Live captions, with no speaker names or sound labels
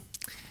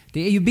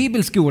Det är ju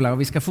bibelskola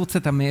och vi ska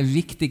fortsätta med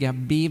viktiga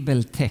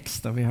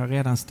bibeltexter. Vi har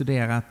redan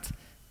studerat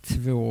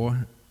 2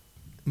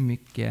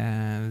 mycket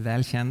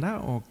välkända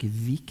och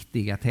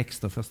viktiga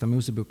texter. Första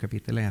Mosebok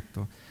kapitel 1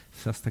 och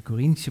första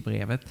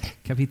Korintierbrevet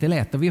kapitel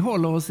 1. Och vi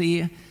håller oss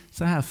i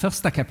så här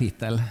första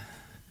kapitel,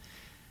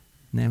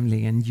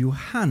 nämligen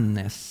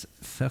Johannes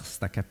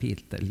första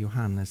kapitel.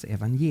 Johannes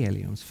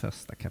evangeliums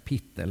första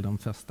kapitel. De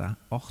första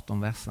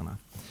 18 verserna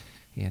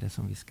är det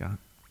som vi ska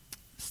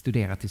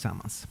studera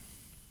tillsammans.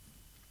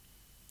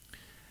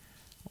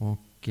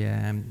 Och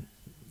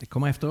det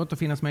kommer efteråt att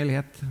finnas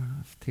möjlighet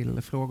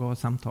till frågor och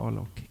samtal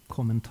och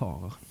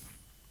kommentarer.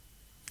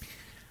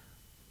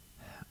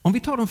 Om vi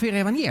tar de 4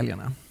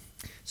 evangelierna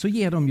så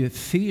ger de ju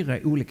 4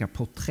 olika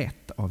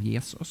porträtt av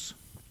Jesus.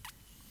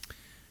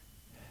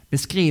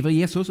 Beskriver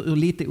Jesus ur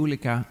lite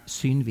olika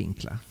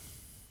synvinklar.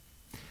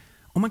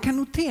 Och man kan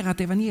notera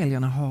att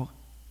evangelierna har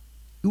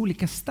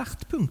olika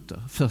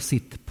startpunkter för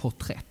sitt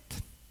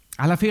porträtt.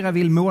 Alla 4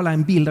 vill måla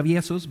en bild av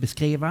Jesus,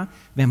 beskriva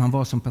vem han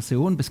var som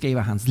person,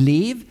 beskriva hans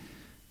liv,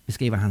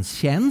 beskriva hans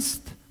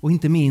tjänst och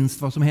inte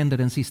minst vad som hände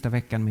den sista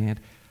veckan med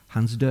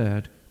hans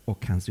död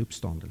och hans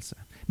uppståndelse.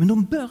 Men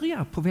de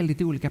börjar på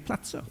väldigt olika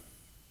platser.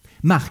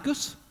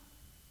 Markus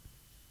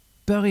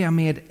börjar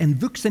med en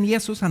vuxen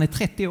Jesus, han är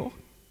 30 år.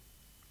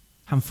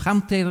 Han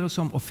framträder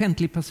som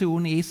offentlig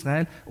person i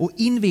Israel och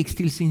invigs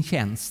till sin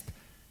tjänst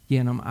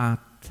genom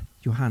att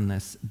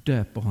Johannes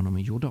döper honom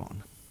i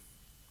Jordan.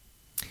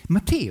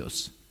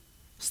 Matteus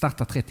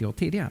startar 30 år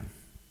tidigare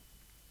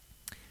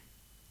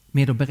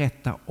med att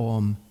berätta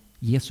om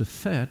Jesu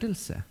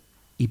födelse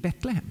i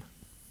Betlehem.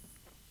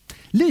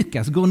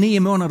 Lukas går 9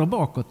 månader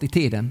bakåt i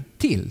tiden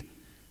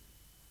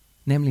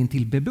nämligen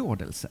till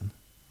bebådelsen.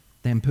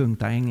 Den punkt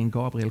där ängeln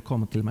Gabriel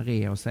kommer till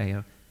Maria och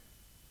säger: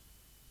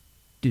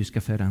 du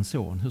ska föda en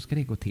son. Hur ska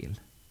det gå till?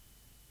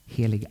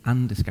 Helig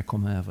ande ska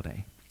komma över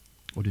dig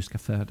och du ska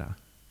föda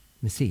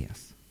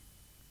Messias.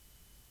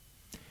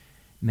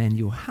 Men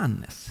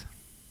Johannes,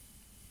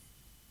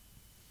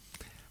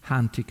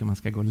 han tycker man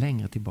ska gå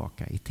längre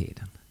tillbaka i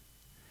tiden.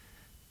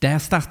 Där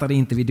startar det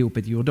inte vid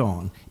dopet i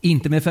Jordan,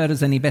 inte med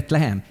födelsen i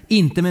Betlehem,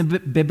 inte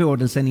med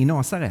bebådelsen i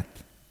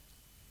Nasaret.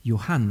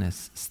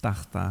 Johannes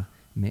startar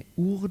med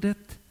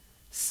ordet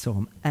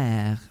som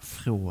är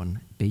från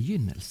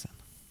begynnelsen.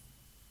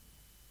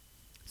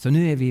 Så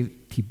nu är vi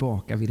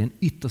tillbaka vid den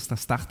yttersta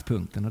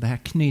startpunkten och det här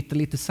knyter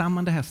lite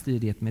samman det här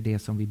studiet med det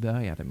som vi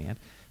började med,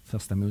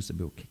 första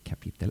Mosebok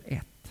kapitel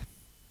 1.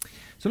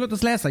 Så låt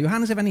oss läsa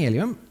Johannes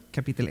evangelium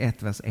kapitel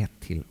 1 vers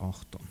 1-18.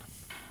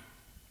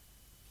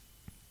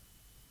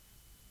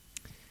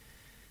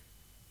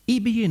 I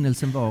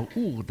begynnelsen var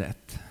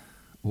ordet,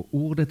 och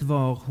ordet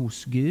var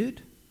hos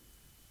Gud,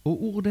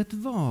 och ordet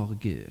var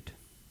Gud.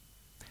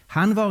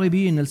 Han var i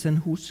begynnelsen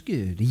hos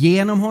Gud.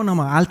 Genom honom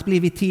har allt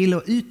blivit till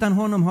och utan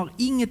honom har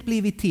inget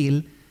blivit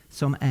till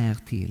som är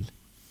till.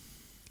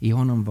 I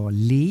honom var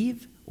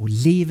liv och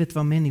livet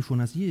var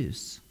människornas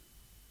ljus.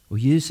 Och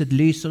ljuset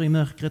lyser i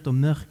mörkret och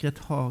mörkret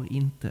har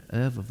inte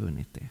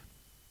övervunnit det.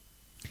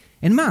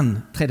 En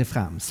man trädde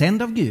fram,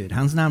 sänd av Gud.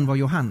 Hans namn var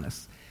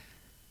Johannes.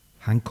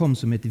 Han kom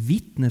som ett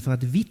vittne för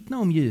att vittna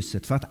om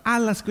ljuset, för att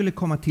alla skulle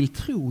komma till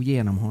tro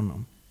genom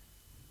honom.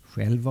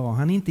 Själv var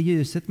han inte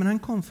ljuset, men han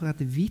kom för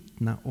att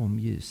vittna om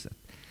ljuset.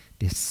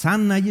 Det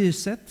sanna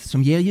ljuset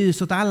som ger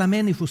ljus åt alla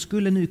människor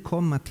skulle nu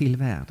komma till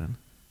världen.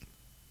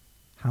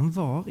 Han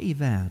var i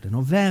världen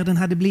och världen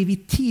hade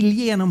blivit till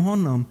genom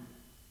honom.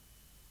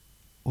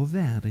 Och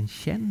världen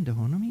kände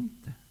honom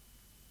inte.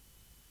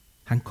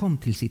 Han kom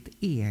till sitt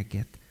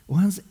eget och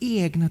hans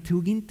egna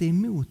tog inte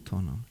emot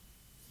honom.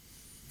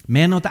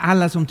 Men åt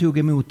alla som tog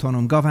emot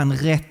honom gav han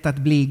rätt att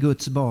bli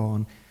Guds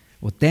barn,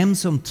 åt dem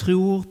som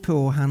tror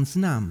på hans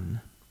namn.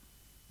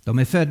 De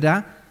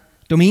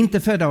är inte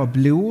födda av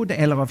blod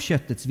eller av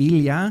köttets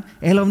vilja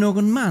eller av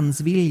någon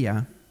mans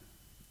vilja,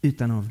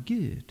 utan av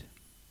Gud.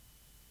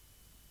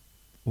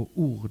 Och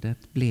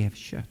ordet blev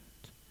kött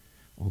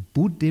och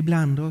bodde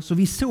ibland oss, och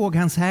vi såg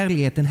hans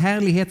härlighet, en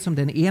härlighet som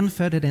den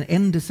enfödde, den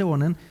enda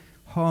sonen,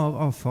 har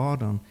av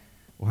Fadern,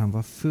 och han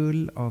var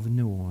full av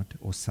nåd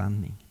och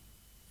sanning.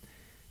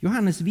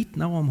 Johannes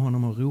vittnar om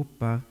honom och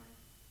ropar: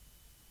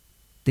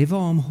 det var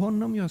om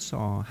honom jag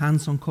sa, han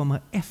som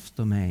kommer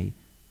efter mig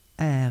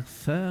är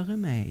före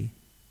mig,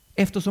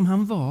 eftersom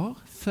han var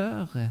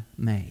före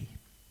mig.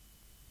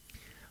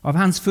 Av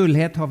hans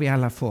fullhet har vi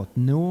alla fått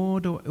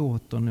nåd och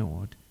åter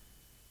nåd.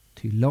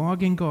 Ty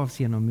lagen gavs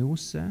genom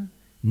Mose,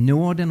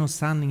 nåden och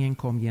sanningen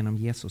kom genom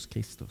Jesus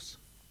Kristus.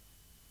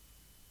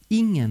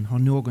 Ingen har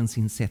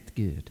någonsin sett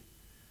Gud.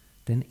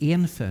 Den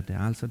enfödde,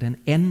 alltså den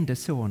enda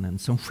sonen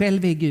som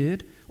själv är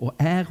Gud och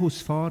är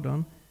hos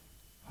Fadern,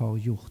 har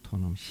gjort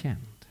honom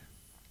känd.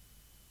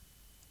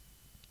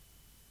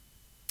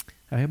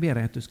 Herre, jag ber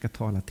dig att du ska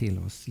tala till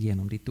oss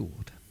genom ditt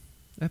ord.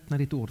 Öppna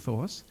ditt ord för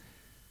oss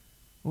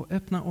och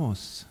öppna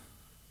oss,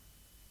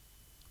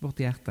 vårt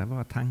hjärta,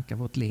 våra tankar,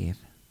 vårt liv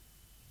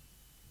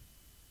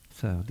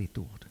för ditt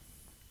ord.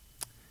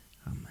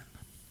 Amen.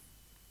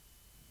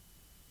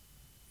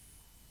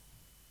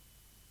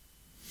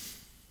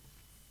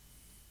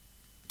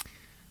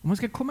 Om man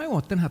ska komma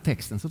åt den här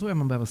texten så tror jag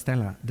man behöver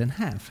ställa den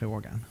här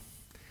frågan.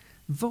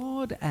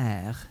 Vad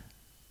är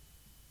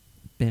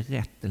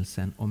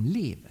berättelsen om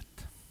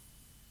livet?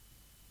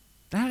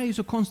 Det här är ju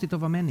så konstigt att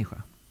vara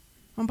människa.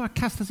 Man bara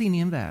kastas in i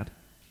en värld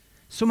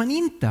som man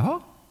inte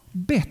har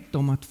bett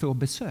om att få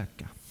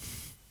besöka.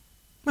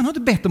 Man har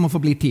inte bett om att få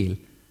bli till.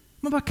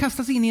 Man bara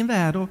kastas in i en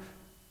värld och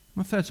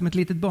man föds som ett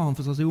litet barn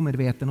förstås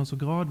omedveten och så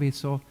gradvis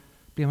så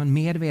blir man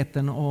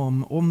medveten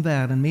om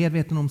omvärlden,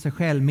 medveten om sig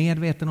själv,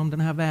 medveten om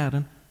den här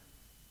världen.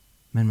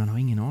 Men man har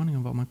ingen aning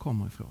om var man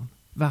kommer ifrån,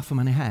 varför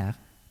man är här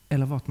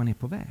eller vart man är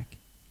på väg.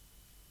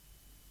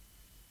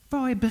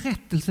 Vad är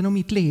berättelsen om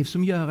mitt liv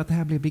som gör att det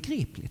här blir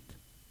begripligt?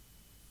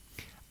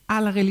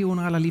 Alla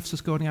religioner, alla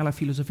livsåskådningar, alla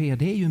filosofier,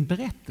 det är ju en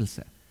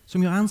berättelse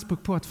som gör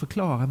anspråk på att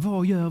förklara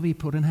vad gör vi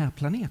på den här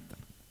planeten.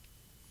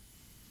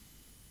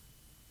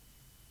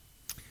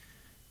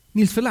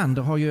 Nils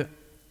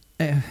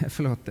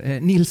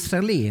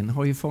Ferlin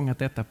har ju fångat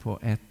detta på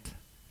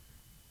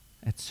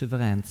ett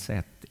suveränt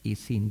sätt i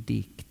sin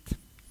dikt.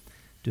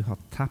 Du har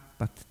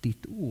tappat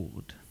ditt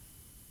ord.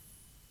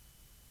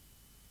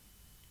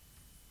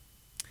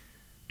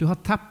 Du har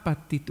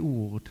tappat ditt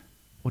ord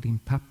och din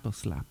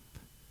papperslapp.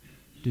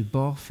 Du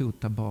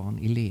barfota barn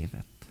i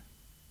levet.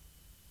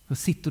 Så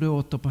sitter du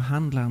åter på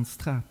handlarens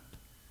trapp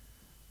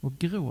och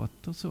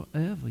gråter så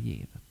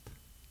övergivet.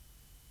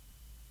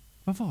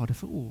 Vad var det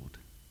för ord?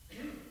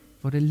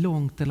 Var det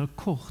långt eller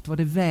kort? Var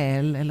det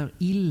väl eller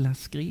illa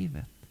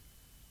skrivet?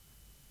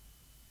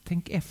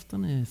 Tänk efter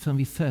nu förrän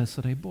vi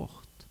föser dig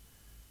bort.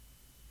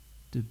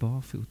 Du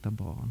barfota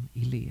barn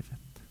i levet.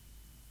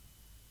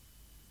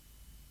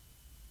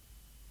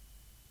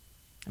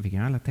 Vi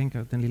kan alla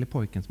tänka att den lille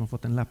pojken som har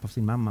fått en lapp av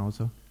sin mamma och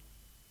så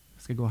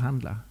ska gå och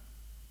handla.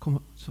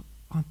 Så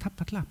har han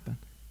tappat lappen.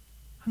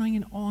 Han har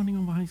ingen aning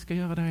om vad han ska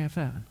göra där i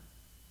affären.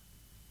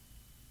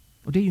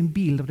 Och det är ju en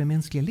bild av det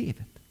mänskliga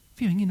livet.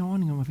 Vi har ingen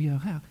aning om vad vi gör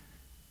här.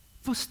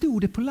 Vad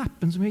stod det på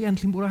lappen som jag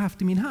egentligen borde ha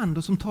haft i min hand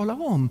och som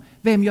talar om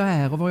vem jag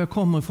är och var jag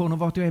kommer ifrån och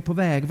vart jag är på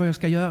väg, vad jag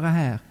ska göra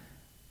här.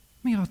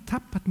 Men jag har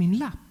tappat min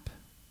lapp.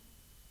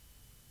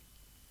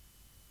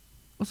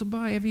 Och så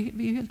bara är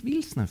vi helt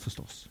vilsna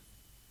förstås.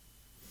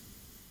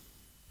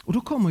 Och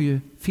då kommer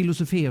ju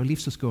filosofi och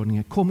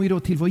livsåskådningar kommer ju då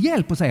till vår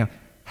hjälp och säger: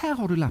 här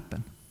har du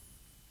lappen.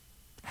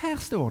 Här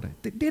står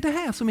det. Det är det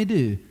här som är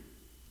du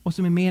och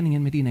som är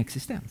meningen med din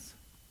existens.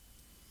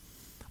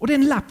 Och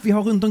den lapp vi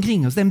har runt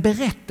omkring oss, den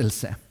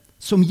berättelse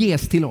som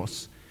ges till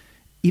oss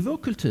i vår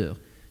kultur,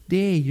 det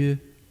är ju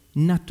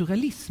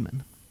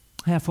naturalismen.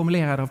 Här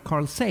formulerad av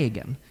Carl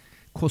Sagan,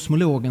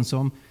 kosmologen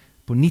som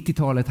på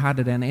 90-talet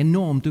hade den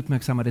enormt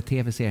uppmärksammade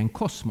tv-serien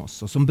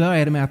Kosmos och som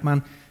började med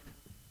att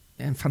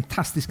en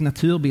fantastisk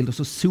naturbild och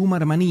så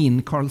zoomade man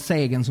in Carl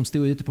Sagan som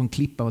stod ute på en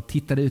klippa och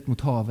tittade ut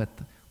mot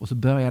havet och så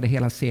började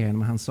hela serien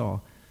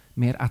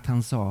med att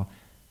han sa: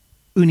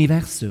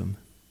 universum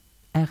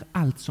är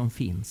allt som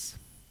finns.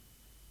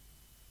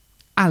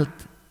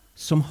 Allt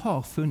som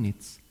har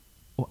funnits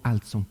och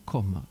allt som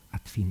kommer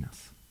att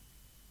finnas.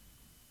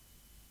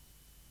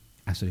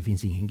 Alltså det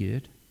finns ingen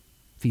Gud,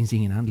 det finns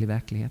ingen andlig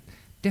verklighet.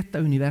 Detta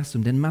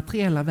universum, den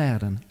materiella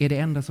världen, är det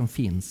enda som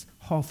finns,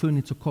 har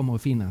funnits och kommer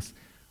att finnas.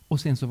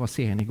 Och sen så var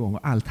serien igång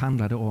och allt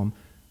handlade om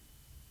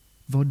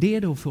vad det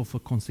då får för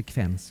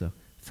konsekvenser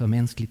för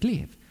mänskligt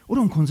liv. Och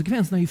de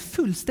konsekvenserna är ju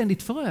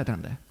fullständigt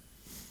förödande.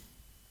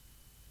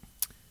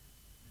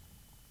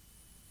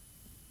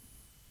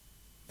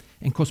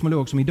 En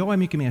kosmolog som idag är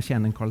mycket mer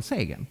känd än Carl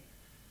Sagan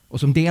och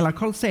som delar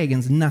Carl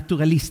Sagans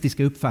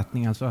naturalistiska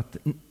uppfattning, alltså att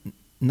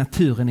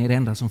naturen är det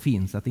enda som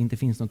finns, att det inte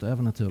finns något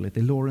övernaturligt,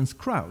 är Lawrence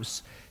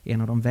Krauss,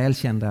 en av de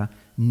välkända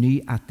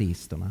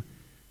nyateisterna.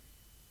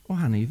 Och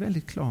han är ju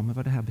väldigt klar med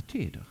vad det här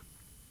betyder.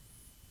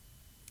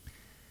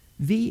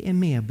 Vi är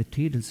mer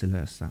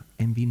betydelselösa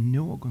än vi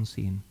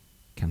någonsin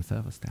kan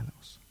föreställa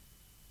oss.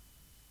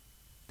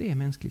 Det är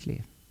mänskligt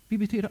liv. Vi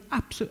betyder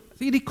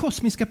absolut, i det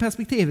kosmiska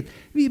perspektivet,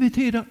 vi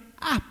betyder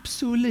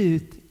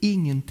absolut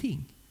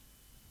ingenting.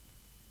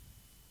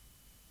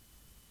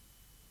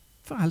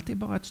 För allt är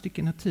bara ett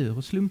stycke natur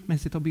och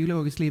slumpmässigt har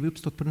biologiskt liv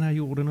uppstått på den här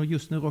jorden och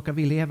just nu råkar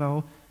vi leva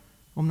och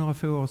om några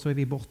få år så är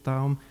vi borta.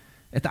 Om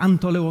ett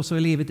antal år så är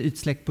livet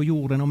utsläckt på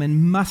jorden. Om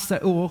en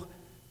massa år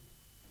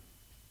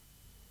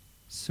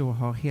så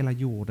har hela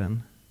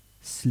jorden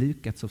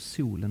slukats av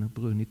solen och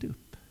brunnit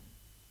upp.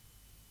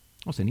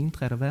 Och sen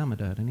inträder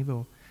värmedöden i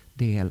vår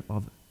del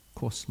av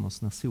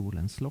kosmos när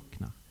solen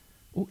slocknar.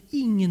 Och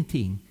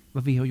ingenting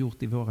vad vi har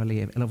gjort i våra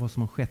liv eller vad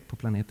som har skett på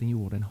planeten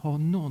jorden har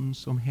någon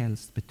som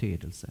helst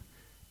betydelse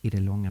i det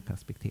långa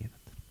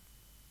perspektivet.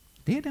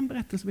 Det är den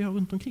berättelse vi har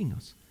runt omkring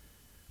oss.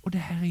 Och det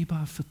här är ju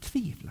bara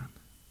förtvivlan.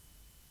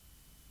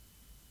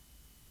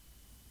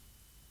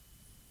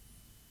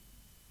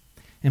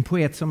 En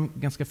poet som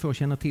ganska få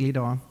känner till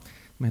idag,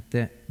 som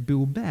heter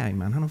Bo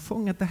Bergman, han har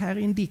fångat det här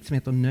i en dikt som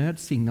heter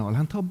Nödsignal.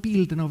 Han tar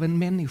bilden av en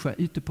människa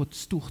ute på ett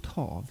stort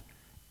hav,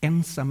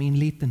 ensam i en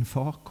liten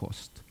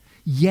farkost,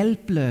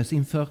 hjälplös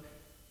inför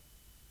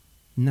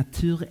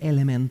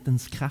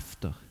naturelementens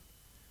krafter.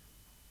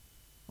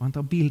 Och han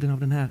tar bilden av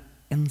den här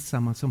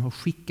ensamma som har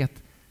skickat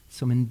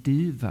som en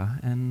duva,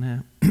 en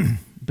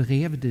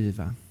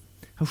brevduva,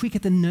 har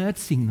skickat en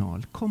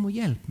nödsignal. Kom och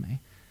hjälp mig.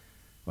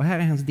 Och här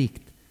är hans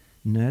dikt,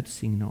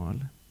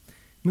 Nödsignal.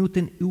 Mot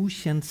en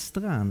okänd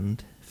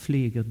strand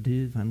flyger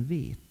duvan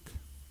vit.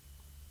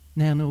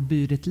 När når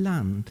budet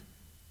land?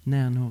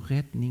 När når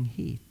räddning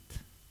hit?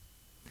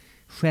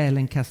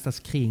 Själen kastas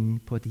kring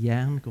på ett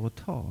järngrått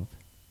hav.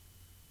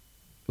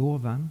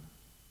 Ovan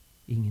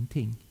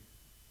ingenting.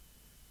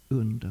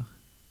 Under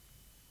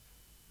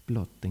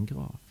blott en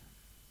grav.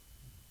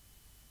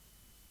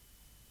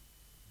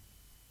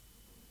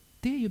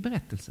 Det är ju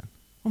berättelsen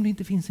om det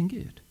inte finns en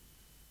Gud.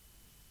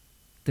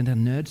 Den där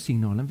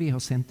nödsignalen vi har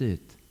sänt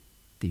ut,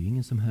 det är ju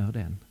ingen som hör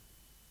den.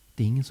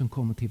 Det är ingen som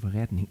kommer till vår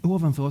räddning.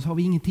 Ovanför oss har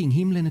vi ingenting.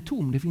 Himlen är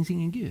tom. Det finns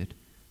ingen Gud.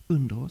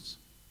 Under oss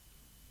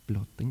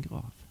blott en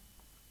grav.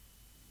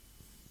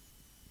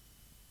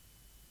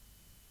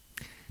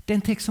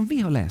 Den text som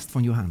vi har läst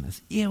från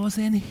Johannes ger oss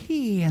en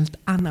helt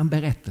annan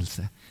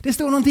berättelse. Det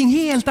står någonting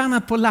helt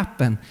annat på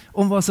lappen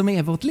om vad som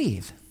är vårt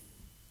liv.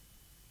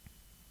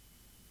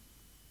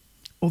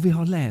 Och vi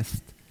har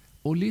läst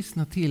och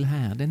lyssnat till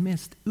här den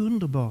mest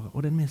underbara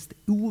och den mest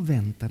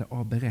oväntade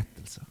av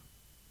berättelser.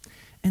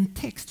 En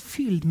text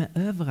fylld med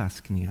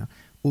överraskningar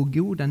och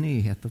goda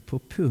nyheter på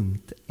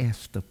punkt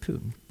efter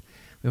punkt.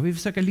 Jag vill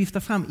försöka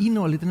lyfta fram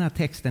innehållet i den här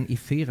texten i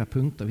 4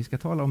 punkter. Vi ska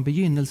tala om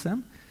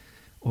begynnelsen,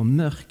 om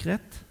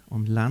mörkret,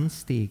 om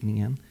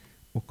landstigningen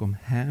och om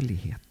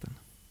härligheten.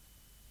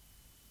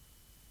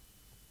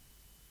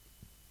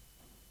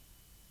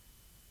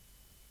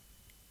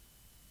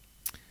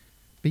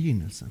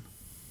 Begynnelsen.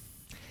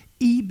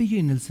 I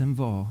begynnelsen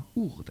var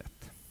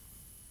ordet.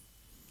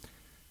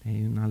 Det är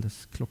ju en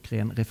alldeles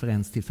klockren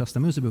referens till första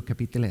Mosebok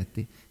kapitel 1.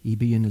 I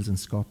begynnelsen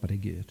skapade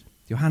Gud.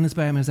 Johannes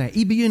börjar med att säga,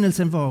 i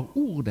begynnelsen var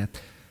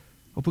ordet.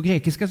 Och på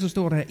grekiska så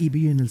står det, i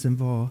begynnelsen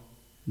var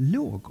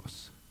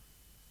logos.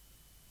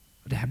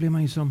 Och det här blir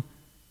man ju som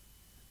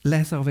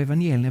läsare av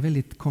evangelierna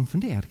väldigt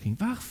konfunderad kring.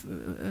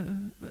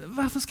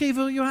 Varför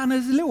skriver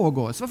Johannes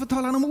logos? Varför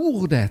talar han om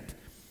ordet?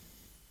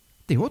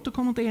 Det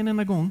återkommer inte en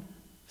enda gång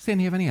sen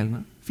i evangelierna.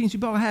 Det finns ju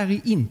bara här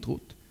i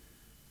introt.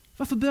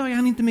 Varför börjar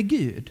han inte med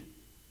Gud?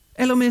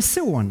 Eller med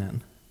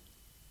sonen?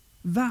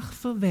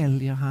 Varför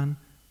väljer han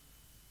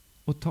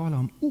att tala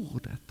om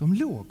ordet, om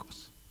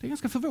logos? Det är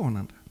ganska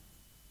förvånande.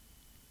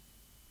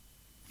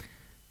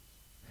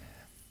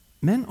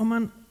 Men om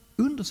man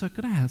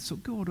undersöker det här så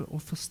går det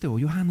att förstå.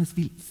 Johannes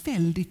vill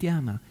väldigt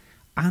gärna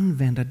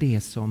använda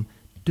det som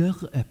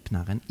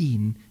dörröppnaren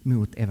in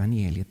mot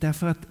evangeliet.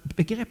 Därför att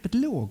begreppet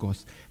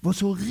logos var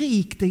så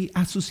rikt i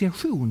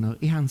associationer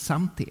i hans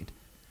samtid.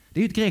 Det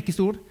är ju ett grekiskt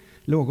ord,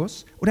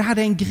 logos, och det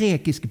hade en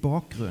grekisk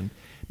bakgrund.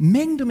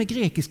 Mängder med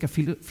grekiska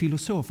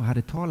filosofer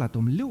hade talat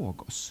om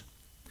logos.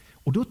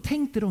 Och då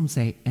tänkte de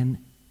sig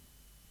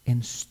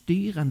en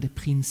styrande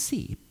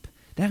princip.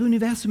 Det här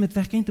universumet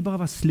verkar inte bara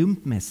vara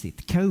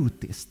slumpmässigt,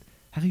 kaotiskt.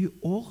 Här är ju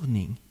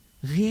ordning,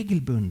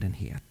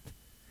 regelbundenhet.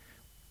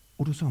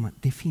 Och då sa man,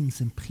 det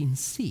finns en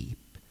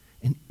princip.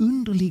 En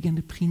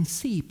underliggande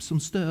princip som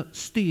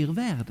styr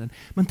världen.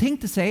 Man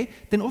tänkte sig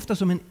den ofta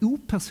som en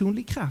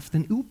opersonlig kraft,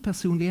 en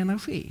opersonlig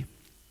energi.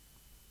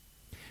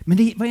 Men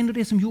det var ändå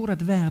det som gjorde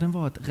att världen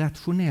var ett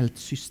rationellt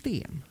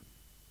system.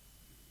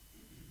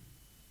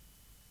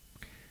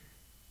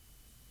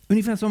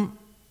 Ungefär som,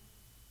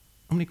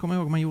 om ni kommer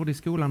ihåg man gjorde i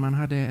skolan, man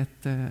hade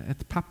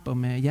ett papper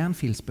med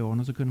järnfilspån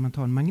och så kunde man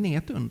ta en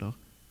magnet under.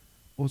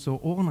 Och så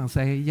ordnar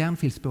sig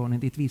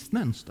järnfilspånet i ett visst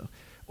mönster.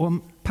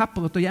 Om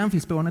pappret och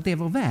järnfilspånet är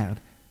vår värld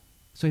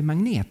så är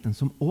magneten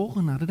som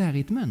ordnar det där i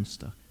ett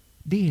mönster.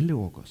 Det är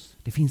logos.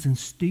 Det finns en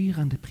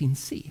styrande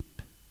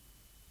princip.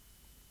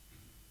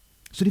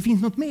 Så det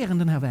finns något mer än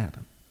den här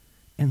världen.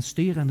 En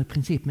styrande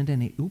princip, men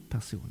den är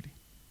opersonlig.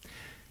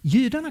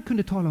 Judarna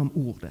kunde tala om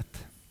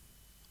ordet,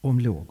 om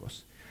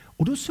logos.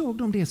 Och då såg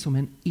de det som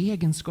en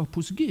egenskap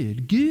hos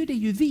Gud. Gud är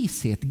ju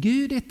vishet,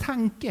 Gud är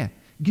tanke,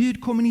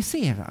 Gud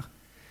kommunicerar.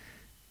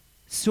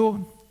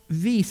 Så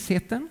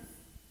visheten,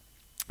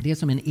 det är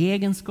som en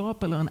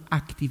egenskap eller en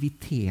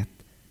aktivitet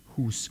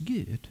hos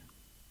Gud.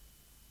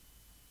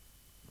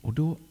 Och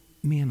då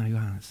menar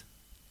Johannes,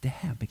 det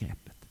här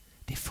begreppet,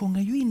 det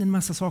fångar ju in en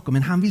massa saker,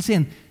 men han vill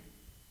sen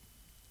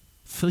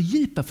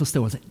fördjupa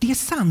förståelse. Det är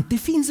sant, det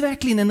finns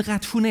verkligen en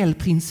rationell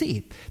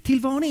princip.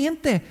 Tillvaron är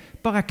inte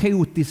bara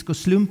kaotisk och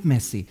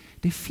slumpmässig.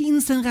 Det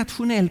finns en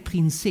rationell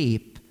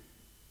princip,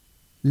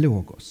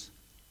 logos.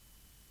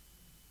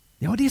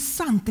 Ja, det är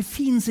sant, det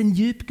finns en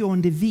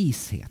djupgående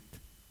vishet.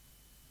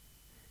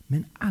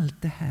 Men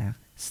allt det här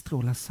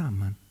strålar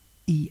samman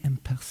i en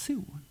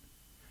person.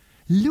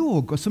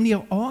 Logos, som ni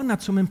har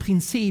anat som en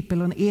princip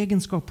eller en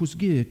egenskap hos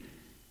Gud,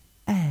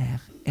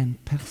 är en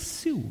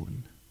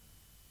person.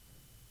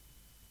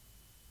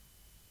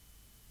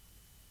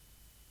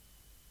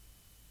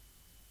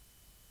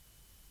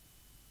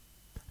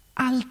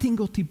 Allting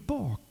går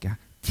tillbaka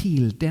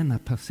till denna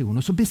person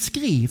och så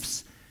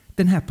beskrivs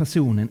den här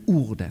personen,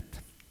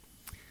 ordet.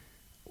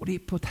 Och det är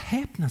på ett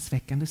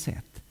häpnadsväckande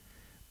sätt.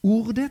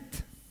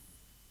 Ordet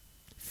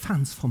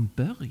fanns från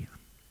början.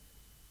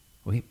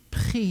 och är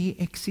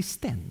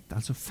preexistent,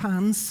 alltså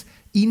fanns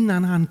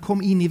innan han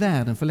kom in i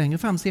världen. För längre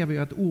fram ser vi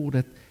att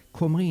ordet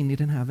kommer in i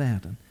den här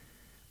världen.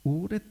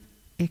 Ordet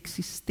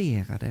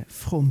existerade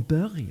från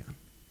början.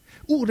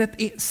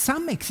 Ordet är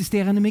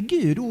samexisterande med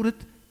Gud. Ordet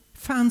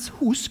fanns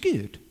hos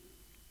Gud.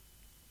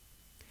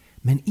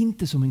 Men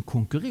inte som en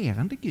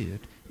konkurrerande Gud.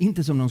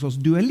 Inte som någon sorts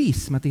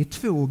dualism, att det är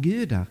två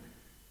gudar.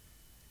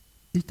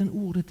 Utan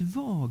ordet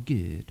var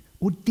Gud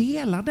och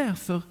delar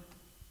därför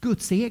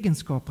Guds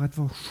egenskaper att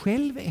vara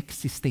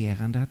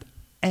självexisterande, att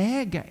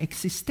äga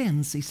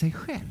existens i sig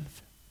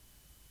själv.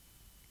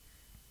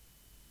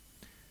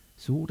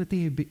 Så ordet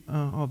är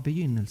av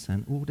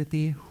begynnelsen, ordet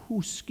är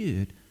hos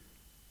Gud.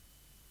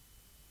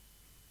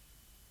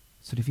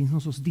 Så det finns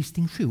någon sorts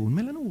distinktion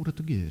mellan ordet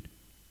och Gud.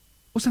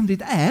 Och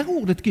samtidigt är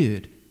ordet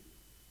Gud.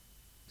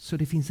 Så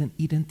det finns en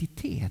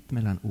identitet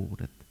mellan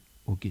ordet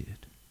och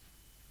Gud.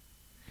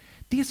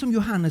 Det som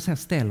Johannes här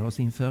ställer oss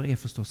inför är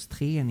förstås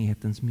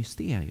treenighetens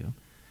mysterium.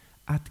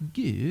 Att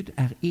Gud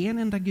är en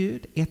enda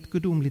Gud, ett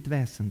gudomligt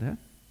väsende.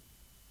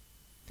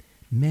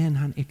 Men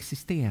han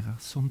existerar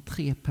som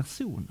tre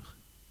personer.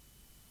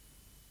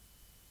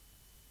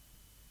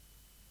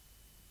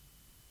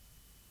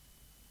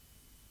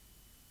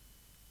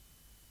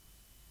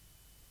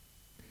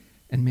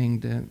 En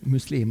mängd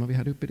muslimer, vi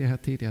hade uppe det här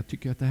tidigare,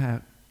 tycker att det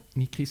här,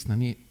 ni kristna,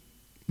 ni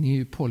är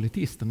ju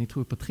polyteister, ni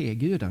tror på tre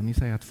gudar. Ni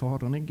säger att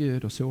Fadern är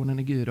Gud och Sonen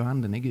är Gud och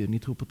Anden är Gud. Ni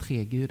tror på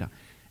tre gudar.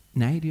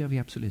 Nej, det gör vi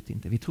absolut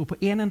inte. Vi tror på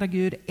en enda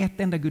Gud, ett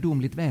enda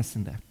gudomligt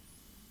väsende.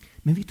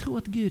 Men vi tror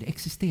att Gud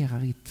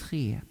existerar i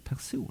tre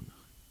personer.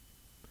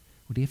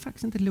 Och det är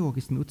faktiskt inte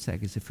logiskt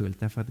motsägelsefullt,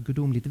 därför att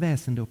gudomligt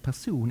väsende och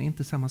person är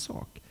inte samma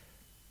sak.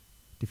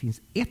 Det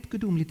finns ett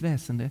gudomligt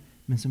väsende,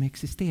 men som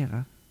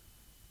existerar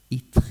i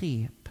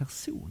tre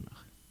personer.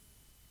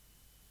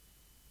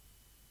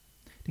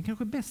 Den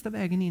kanske bästa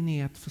vägen in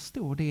är att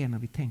förstå det när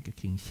vi tänker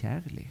kring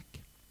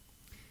kärlek.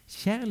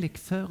 Kärlek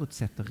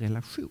förutsätter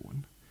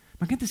relation.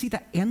 Man kan inte sitta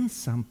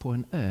ensam på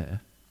en ö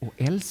och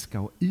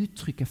älska och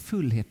uttrycka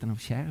fullheten av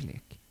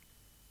kärlek.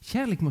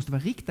 Kärlek måste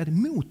vara riktad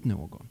mot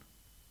någon.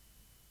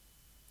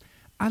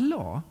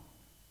 Allah,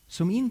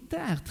 som inte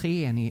är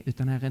treenig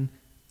utan är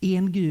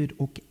en Gud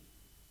och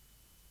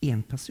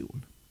en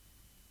person.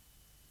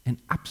 En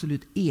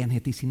absolut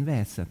enhet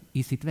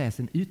i sitt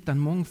väsen utan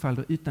mångfald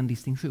och utan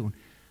distinktion.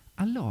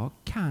 Allah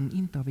kan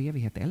inte av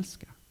evighet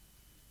älska.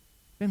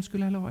 Vem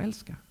skulle Allah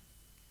älska?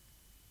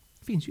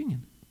 Det finns ju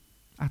ingen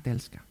att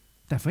älska.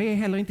 Därför är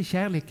heller inte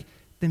kärlek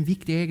den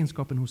viktiga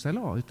egenskapen hos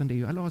Allah, utan det är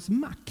ju Allahs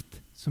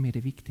makt som är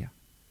det viktiga.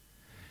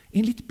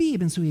 Enligt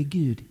Bibeln så är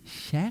Gud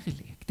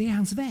kärlek. Det är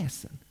hans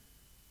väsen.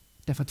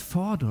 Därför att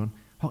Fadern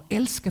har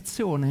älskat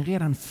Sonen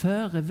redan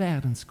före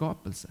världens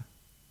skapelse.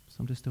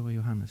 Som det står i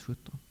Johannes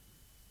 17.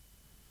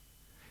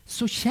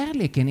 Så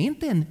kärleken är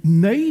inte en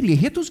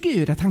möjlighet hos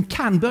Gud att han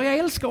kan börja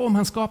älska om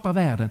han skapar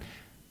världen.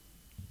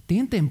 Det är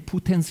inte en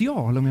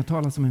potential, om jag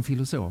talar som en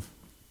filosof.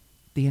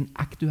 Det är en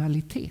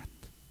aktualitet.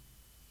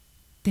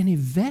 Den är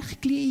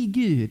verklig i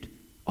Gud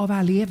av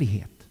all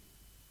evighet.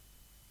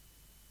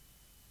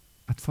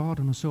 Att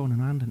Fadern och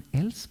Sonen och Anden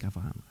älskar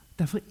varandra.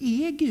 Därför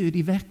är Gud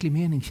i verklig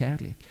mening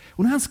kärlek.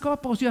 Och när han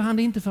skapar oss gör han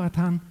det inte för att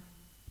han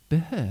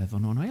behöver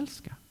någon att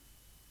älska.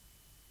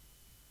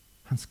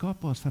 Han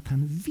skapar oss för att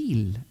han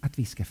vill att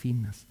vi ska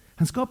finnas.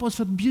 Han skapar oss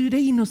för att bjuda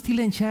in oss till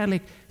den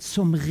kärlek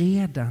som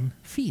redan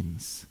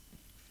finns.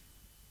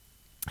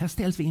 Här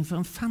ställs vi inför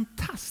en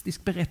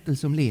fantastisk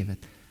berättelse om livet.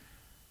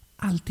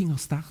 Allting har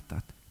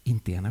startat,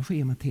 inte i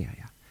energi och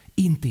materia.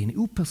 Inte i en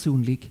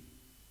opersonlig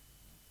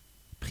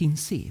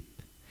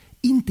princip.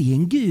 Inte i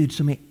en Gud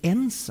som är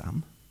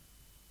ensam.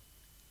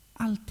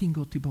 Allting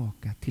går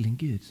tillbaka till en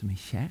Gud som är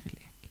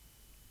kärlek.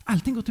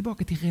 Allting går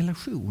tillbaka till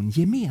relation,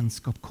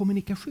 gemenskap,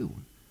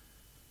 kommunikation.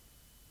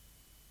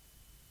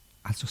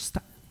 Alltså,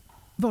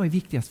 vad är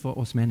viktigast för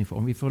oss människor?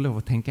 Om vi får lov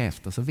att tänka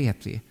efter så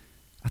vet vi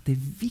att det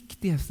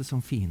viktigaste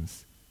som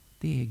finns,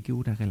 det är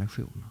goda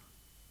relationer.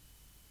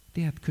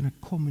 Det är att kunna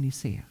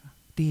kommunicera.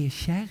 Det är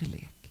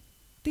kärlek.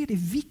 Det är det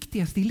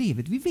viktigaste i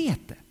livet. Vi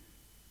vet det.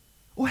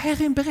 Och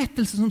här är en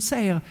berättelse som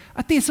säger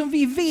att det som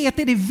vi vet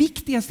är det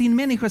viktigaste i en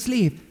människas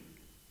liv.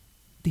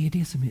 Det är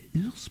det som är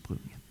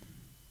ursprunget.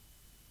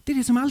 Det är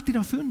det som alltid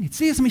har funnits.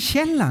 Det är det som är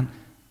källan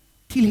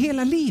till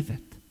hela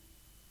livet.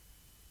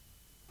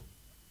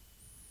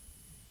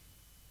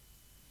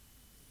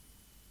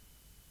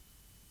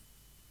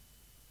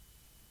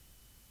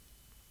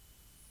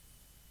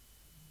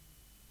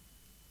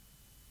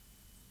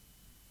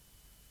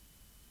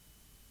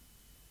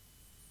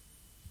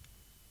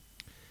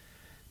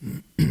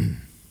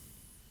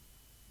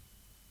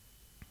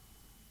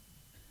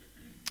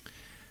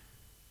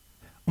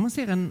 Om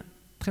man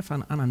träffar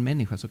en annan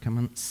människa så kan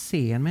man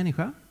se en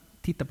människa,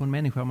 titta på en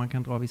människa och man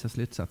kan dra vissa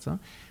slutsatser.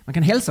 Man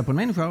kan hälsa på en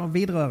människa och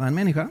vidröra en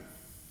människa.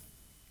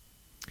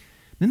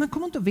 Men man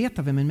kommer inte att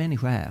veta vem en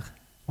människa är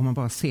om man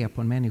bara ser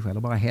på en människa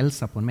eller bara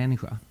hälsar på en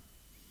människa.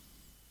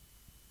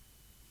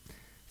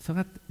 För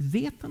att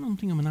veta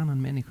någonting om en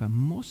annan människa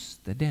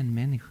måste den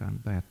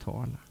människan börja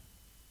tala.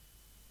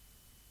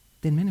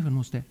 Den människan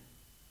måste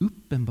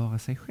uppenbara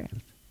sig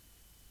själv.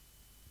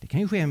 Det kan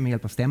ju ske med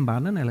hjälp av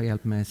stämbanden eller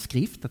hjälp med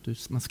skrift,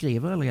 att man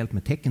skriver, eller hjälp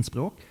med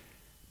teckenspråk.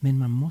 Men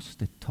man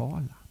måste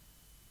tala.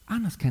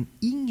 Annars kan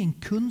ingen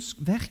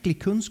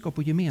verklig kunskap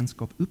och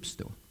gemenskap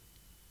uppstå.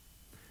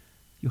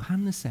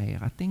 Johannes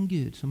säger att den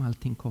Gud som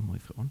allting kommer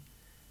ifrån,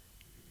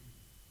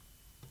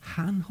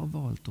 han har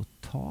valt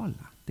att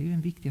tala. Det är ju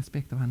en viktig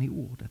aspekt av han i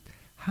ordet.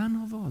 Han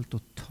har valt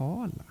att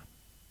tala.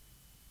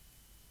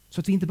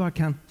 Så att vi inte bara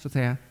kan, så att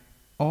säga,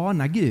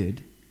 ana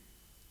Gud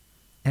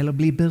eller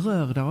bli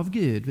berörda av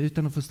Gud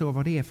utan att förstå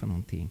vad det är för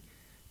någonting.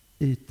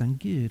 Utan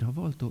Gud har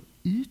valt att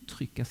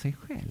uttrycka sig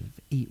själv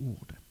i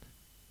ordet.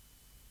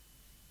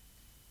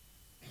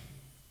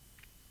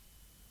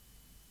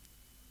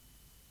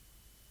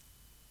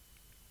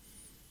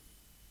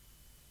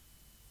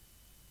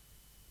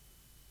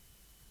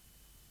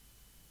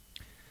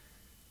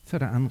 För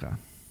det andra,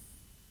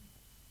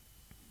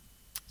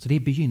 så det är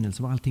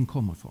begynnelsen var allting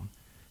kommer ifrån.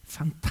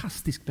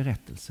 Fantastisk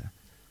berättelse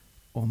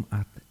om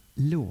att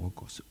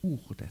logos,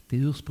 ordet, det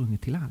är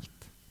ursprunget till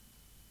allt.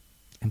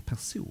 En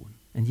person,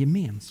 en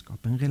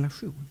gemenskap, en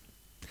relation.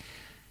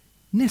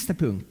 Nästa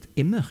punkt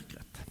är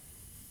mörkret.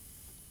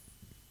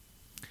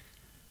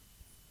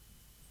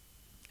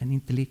 En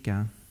inte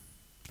lika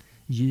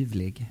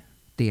ljuvlig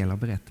del av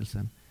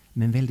berättelsen,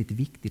 men väldigt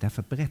viktig,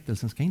 därför att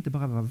berättelsen ska inte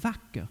bara vara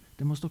vacker,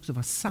 den måste också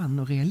vara sann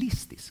och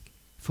realistisk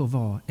för att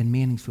vara en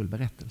meningsfull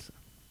berättelse.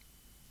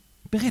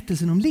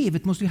 Berättelsen om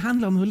livet måste ju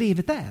handla om hur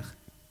livet är.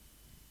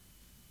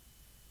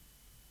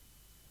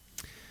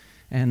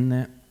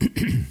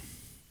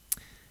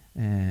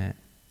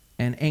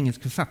 En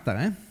engelsk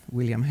författare,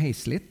 William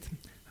Hazlitt,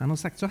 han har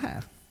sagt så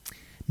här: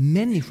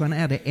 människan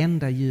är det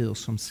enda djur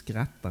som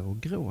skrattar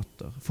och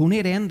gråter. För hon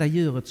är det enda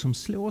djuret som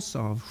slås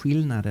av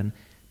skillnaden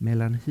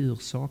mellan hur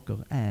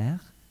saker är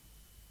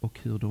och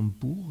hur de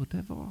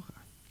borde vara.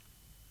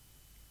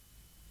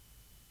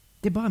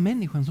 Det är bara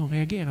människan som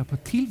reagerar på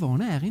att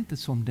tillvaron är inte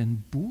som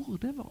den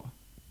borde vara.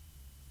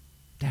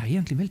 Det är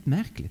egentligen väldigt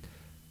märkligt.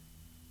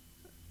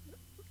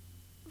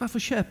 Varför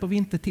köper vi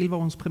inte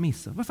tillvarons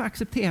premisser? Varför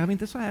accepterar vi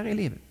inte så här i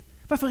livet?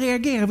 Varför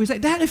reagerar vi och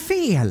säger det här är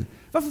fel?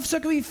 Varför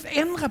försöker vi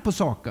ändra på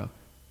saker?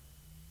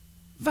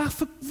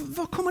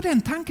 Var kommer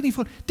den tanken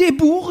ifrån? Det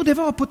borde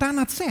vara på ett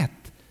annat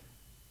sätt.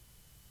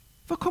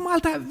 Var kommer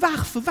allt det här?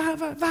 Varför?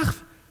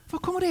 Var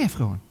kommer det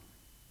ifrån?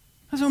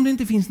 Alltså om det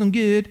inte finns någon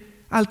Gud,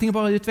 allting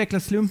bara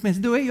utvecklas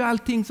slumpmässigt, då är ju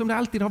allting som det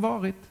alltid har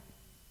varit.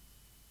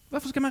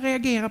 Varför ska man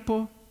reagera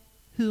på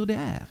hur det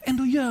är?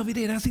 Ändå gör vi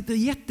det, där sitter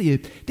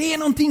jättedjupt. Det är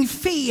någonting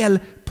fel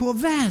på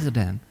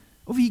världen.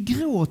 Och vi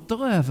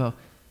gråter över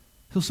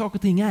hur saker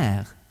och ting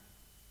är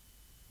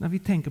när vi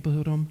tänker på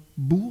hur de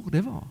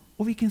borde vara.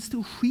 Och vilken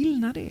stor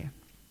skillnad det är.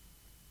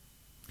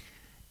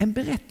 En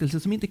berättelse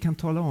som inte kan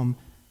tala om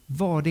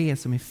vad det är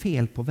som är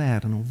fel på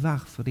världen och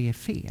varför det är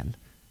fel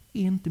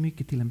är inte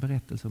mycket till en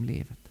berättelse om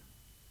livet.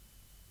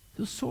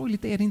 Hur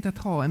sorgligt är det inte att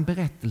ha en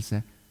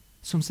berättelse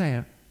som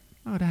säger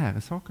ja, det här är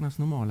sakernas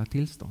normala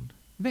tillstånd.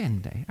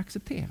 Vänd dig,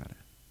 acceptera det.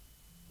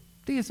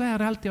 Det är så här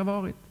det alltid har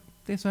varit.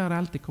 Det är så här det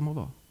alltid kommer att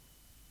vara.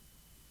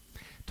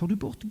 Tar du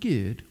bort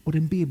Gud och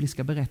den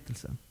bibliska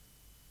berättelsen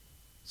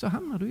så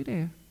hamnar du i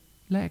det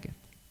läget.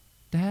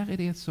 Det här är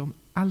det som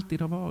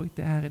alltid har varit.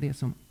 Det här är det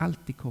som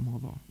alltid kommer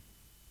att vara.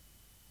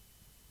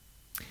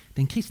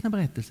 Den kristna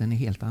berättelsen är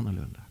helt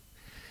annorlunda.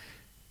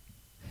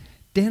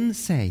 Den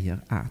säger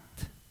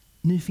att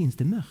nu finns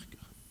det mörker.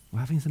 Och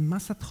här finns en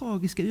massa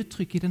tragiska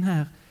uttryck i den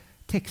här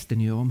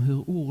texten ju om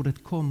hur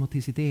ordet kommer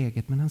till sitt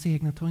eget men hans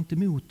egna tar inte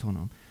emot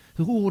honom.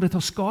 Hur ordet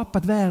har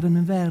skapat världen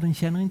men världen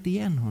känner inte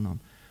igen honom.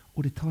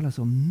 Och det talas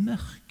om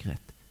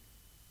mörkret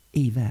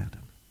i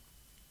världen.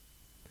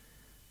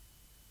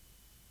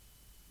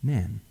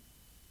 Men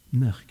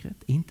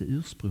mörkret är inte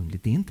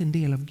ursprungligt. Det är inte en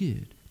del av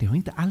Gud. Det har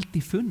inte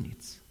alltid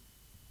funnits.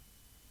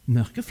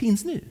 Mörker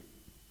finns nu.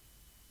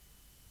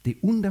 Det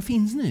onda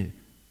finns nu.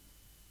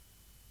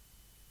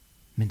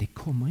 Men det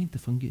kommer inte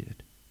från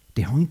Gud.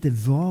 Det har inte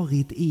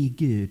varit i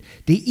Gud.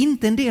 Det är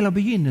inte en del av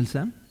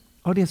begynnelsen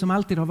av det som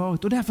alltid har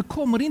varit. Och därför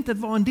kommer det inte att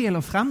vara en del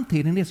av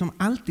framtiden, det som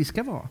alltid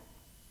ska vara.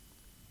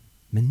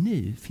 Men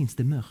nu finns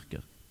det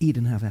mörker i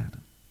den här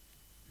världen.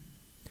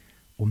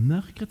 Och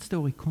mörkret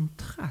står i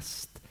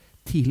kontrast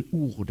till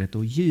ordet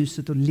och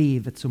ljuset och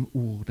livet som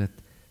ordet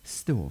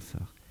står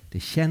för. Det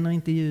känner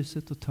inte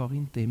ljuset och tar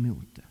inte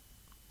emot det.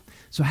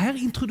 Så här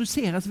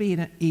introduceras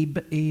vi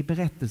i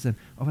berättelsen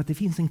av att det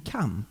finns en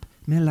kamp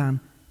mellan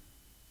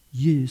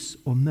ljus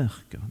och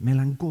mörker,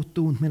 mellan gott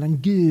och ont,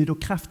 mellan Gud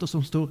och krafter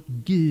som står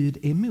Gud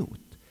emot.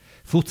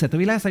 Fortsätter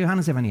vi läsa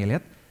Johannes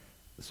evangeliet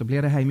så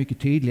blir det här mycket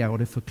tydligare och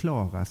det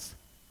förklaras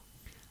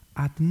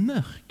att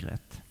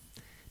mörkret,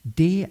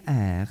 det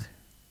är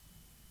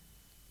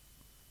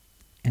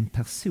en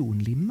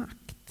personlig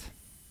makt.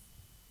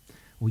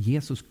 Och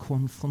Jesus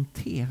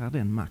konfronterar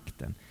den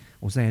makten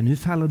och säger nu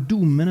faller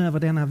domen över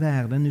denna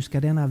världen, nu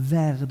ska denna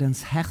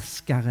världens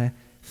härskare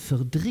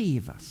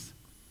fördrivas.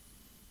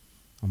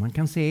 Och man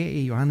kan se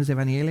i Johannes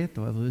evangeliet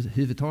och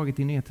överhuvudtaget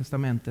i Nya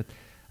testamentet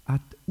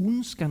att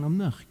ondskan och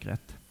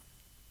mörkret,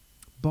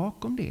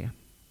 bakom det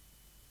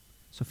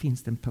så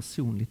finns det en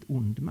personligt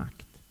ond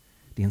makt.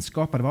 Det är en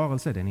skapad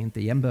varelse, den är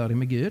inte jämbördig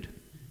med Gud.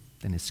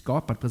 Den är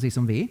skapad precis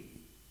som vi.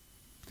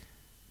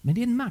 Men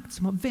det är en makt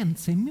som har vänt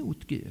sig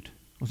mot Gud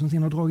och som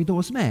sedan har dragit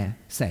oss med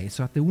sig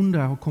så att det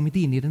onda har kommit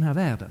in i den här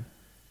världen.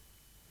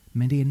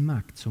 Men det är en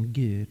makt som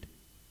Gud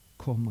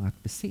kommer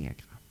att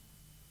besegra.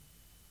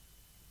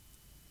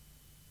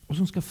 Och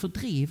som ska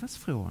fördrivas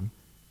från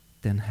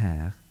den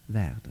här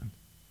världen.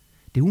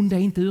 Det onda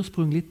är inte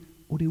ursprungligt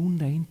och det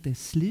onda är inte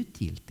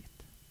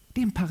slutgiltigt.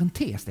 Det är en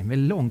parentes, det är en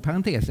väldigt lång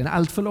parentes, en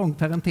allt för lång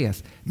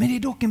parentes. Men det är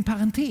dock en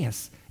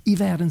parentes i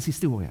världens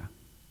historia.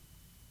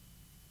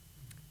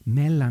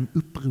 Mellan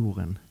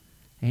upproren,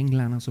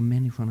 änglarnas och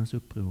människornas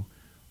uppror,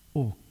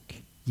 och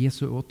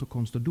Jesu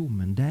återkomst och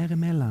domen,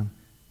 däremellan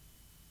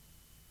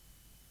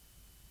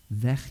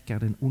verkar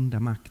den onda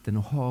makten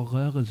och har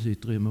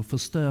rörelseutrymme och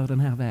förstör den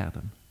här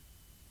världen.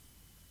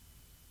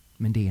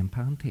 Men det är en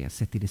parentes.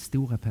 Sett i det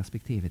stora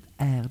perspektivet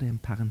är det en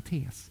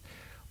parentes.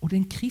 Och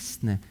den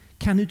kristne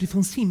kan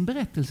utifrån sin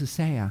berättelse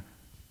säga,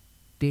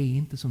 det är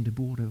inte som det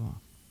borde vara.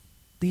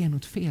 Det är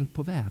något fel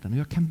på världen och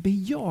jag kan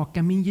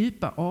bejaka min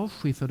djupa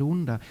avsky för det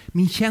onda.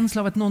 Min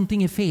känsla av att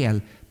någonting är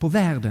fel på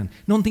världen.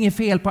 Någonting är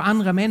fel på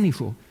andra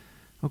människor.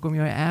 Och om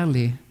jag är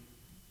ärlig,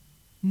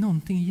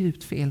 någonting är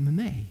djupt fel med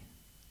mig.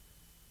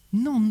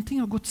 Någonting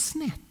har gått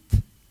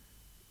snett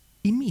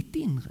i mitt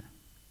inre.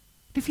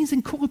 Det finns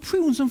en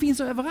korruption som finns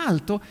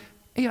överallt och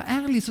är jag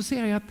ärlig så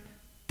ser jag att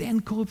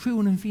den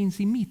korruptionen finns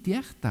i mitt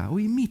hjärta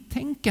och i mitt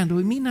tänkande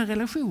och i mina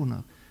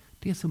relationer.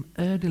 Det som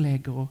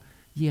ödelägger och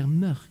ger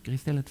mörker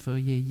istället för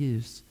att ge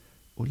ljus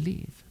och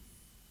liv.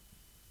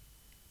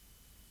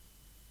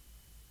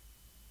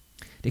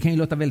 Det kan ju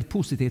låta väldigt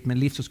positivt med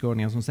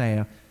livsåskådningar som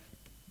säger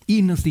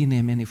innerst inne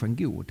är människan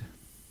god.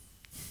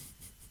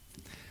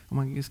 Och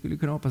man skulle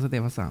kunna hoppas att det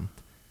var sant.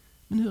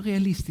 Men hur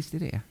realistiskt är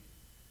det?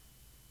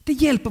 Det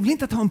hjälper väl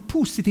inte att ha en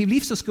positiv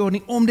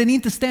livsåskådning om den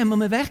inte stämmer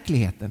med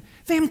verkligheten.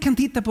 Vem kan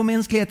titta på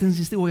mänsklighetens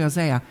historia och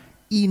säga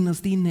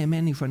innerst inne är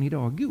människan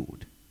idag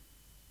god?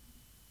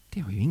 Det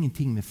har ju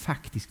ingenting med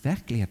faktisk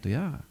verklighet att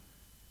göra.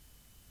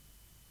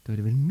 Då är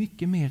det väl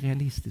mycket mer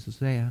realistiskt att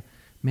säga att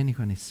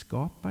människan är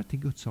skapad till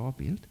Guds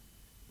avbild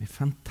med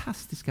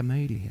fantastiska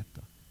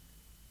möjligheter.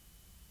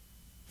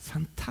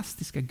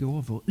 Fantastiska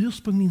gåvor,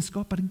 ursprungligen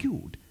skapad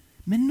god.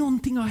 Men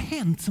någonting har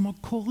hänt som har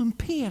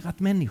korrumperat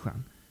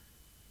människan.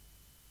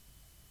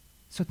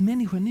 Så att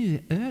människan nu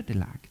är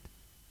ödelagd.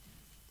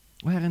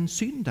 Och är en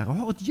syndare och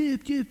har ett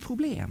djupt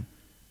problem.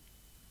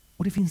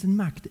 Och det finns en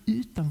makt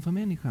utanför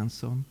människan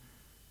som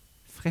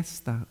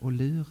frestar och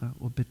lurar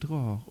och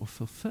bedrar och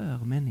förför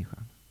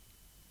människan.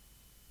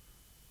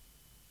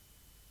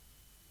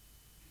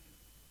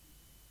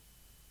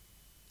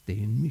 Det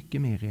är en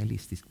mycket mer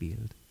realistisk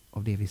bild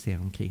av det vi ser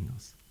omkring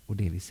oss och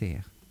det vi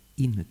ser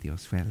inuti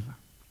oss själva.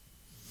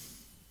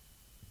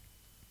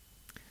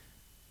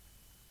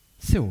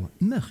 Så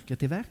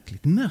mörkret är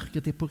verkligt,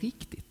 mörkret är på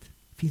riktigt.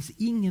 Det finns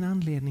ingen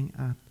anledning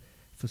att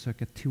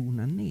försöka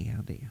tona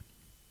ner det.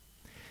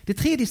 Det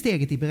tredje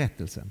steget i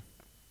berättelsen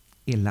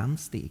är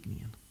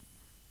landstigningen.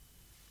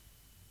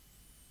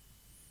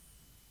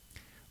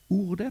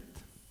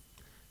 Ordet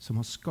som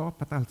har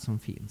skapat allt som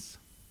finns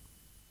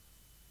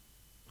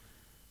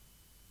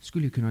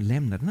skulle kunna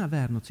lämna den här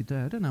världen åt sitt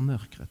öde när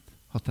mörkret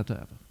har tagit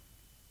över.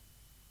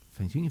 Det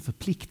finns ju ingen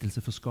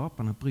förpliktelse för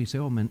skaparen att bry sig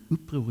om en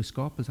upprorisk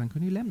skapelse. Han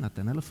kunde ju lämnat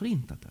den eller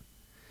förintat den.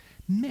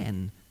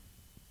 Men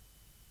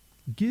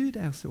Gud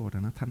är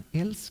sådan att han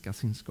älskar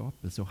sin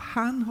skapelse och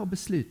han har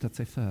beslutat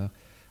sig för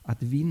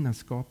att vinna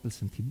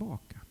skapelsen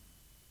tillbaka.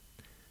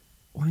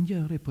 Och han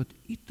gör det på ett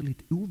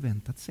ytterligt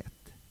oväntat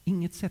sätt.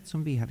 Inget sätt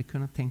som vi hade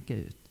kunnat tänka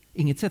ut.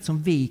 Inget sätt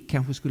som vi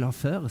kanske skulle ha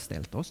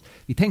föreställt oss.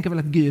 Vi tänker väl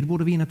att Gud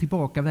borde vinna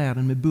tillbaka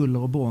världen med buller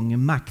och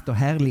bång, makt och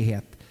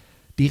härlighet.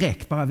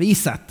 Direkt bara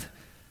visat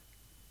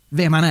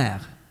vem man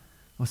är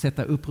och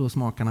sätta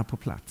upprorsmakarna på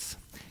plats.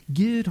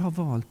 Gud har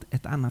valt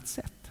ett annat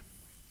sätt.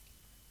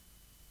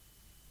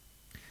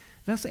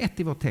 Vers 1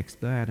 i vår text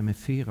började med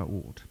 4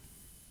 ord.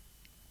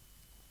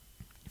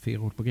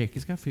 4 ord på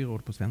grekiska, 4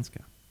 ord på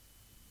svenska.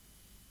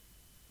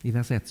 I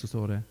vers 1 så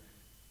står det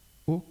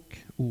och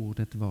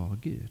ordet var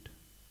Gud.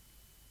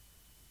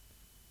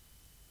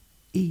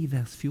 I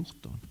vers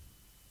 14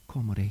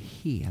 kommer det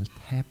helt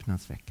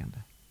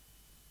häpnadsväckande.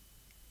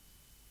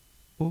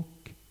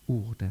 Och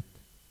ordet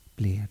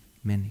blev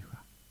människa.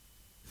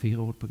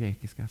 4 ord på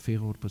grekiska,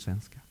 4 ord på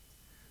svenska.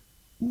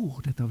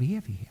 Ordet av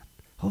evighet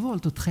har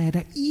valt att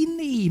träda in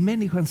i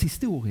människans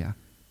historia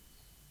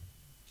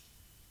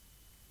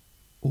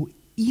och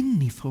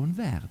inifrån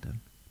världen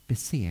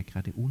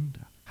besegra det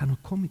onda. Han har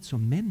kommit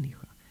som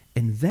människa.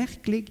 En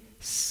verklig,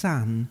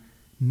 sann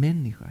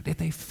människa.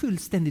 Detta är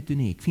fullständigt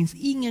unikt. Det finns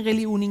ingen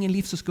religion, ingen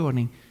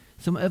livsåskådning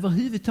som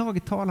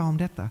överhuvudtaget talar om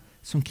detta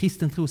som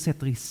kristen tro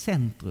sätter i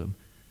centrum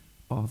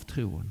av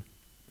tron.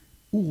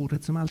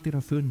 Ordet som alltid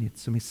har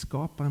funnits, som är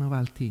skaparen av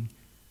allting,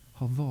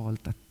 har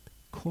valt att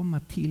komma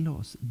till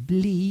oss,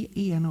 bli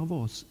en av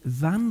oss,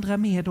 vandra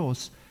med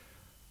oss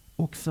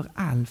och för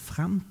all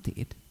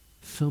framtid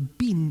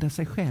förbinda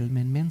sig själv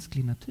med en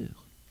mänsklig natur.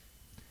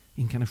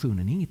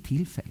 Inkarnationen är inget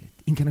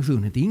tillfälligt.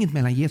 Inkarnationen är inget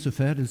mellan Jesu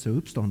födelse och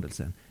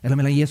uppståndelsen. Eller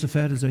mellan Jesu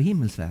födelse och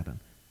himmelsvärlden.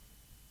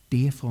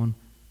 Det är från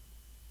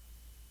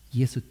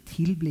Jesu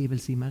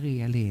tillblivelse i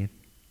Maria lev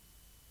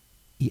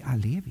i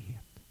all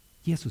evighet.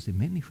 Jesus är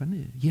människa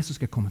nu. Jesus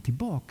ska komma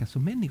tillbaka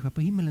som människa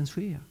på himmelens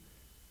skyar.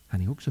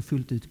 Han är också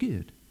fullt ut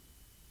Gud.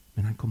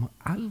 Men han kommer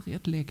aldrig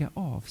att lägga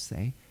av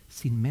sig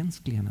sin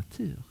mänskliga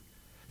natur.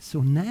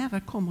 Så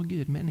nära kommer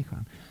Gud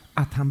människan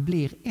att han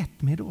blir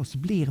ett med oss,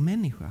 blir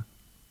människa.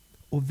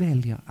 Och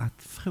väljer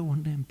att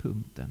från den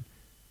punkten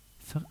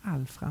för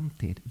all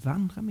framtid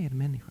vandra med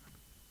människan.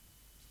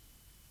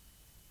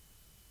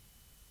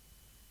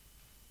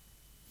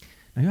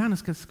 När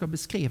Johannes ska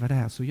beskriva det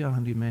här så gör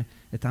han det med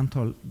ett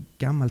antal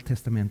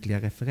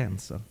gammaltestamentliga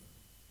referenser.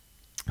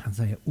 Han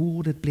säger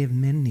ordet blev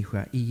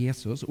människa i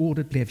Jesus.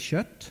 Ordet blev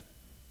kött,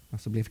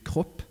 alltså blev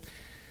kropp,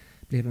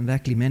 blev en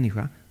verklig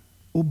människa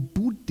och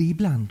bodde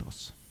ibland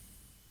oss.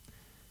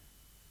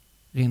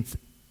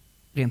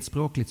 Rent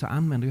språkligt så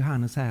använder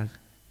Johannes här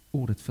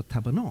ordet för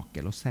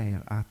tabernakel och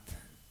säger att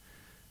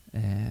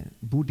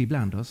bodde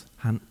ibland oss.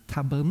 Han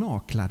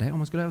tabernaklade, om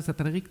man skulle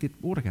översätta det riktigt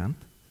ordagrant,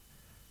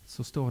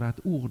 så står det att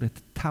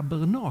ordet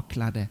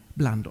tabernaklade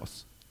bland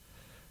oss.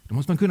 Då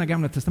måste man kunna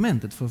Gamla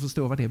testamentet för att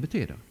förstå vad det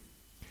betyder.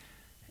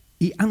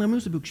 I Andra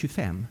Mosebok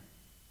 25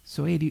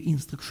 så är det ju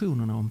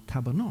instruktionerna om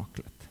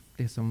tabernaklet,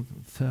 det som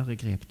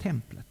föregrep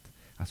templet.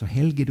 Alltså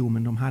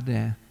helgedomen de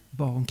hade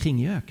var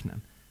omkring i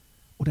öknen.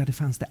 Och där det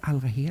fanns det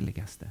allra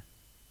heligaste.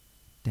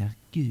 Där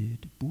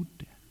Gud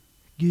bodde.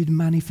 Gud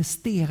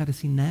manifesterade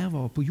sin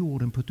närvaro på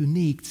jorden på ett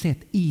unikt sätt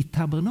i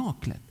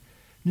tabernaklet.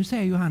 Nu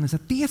säger Johannes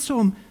att det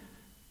som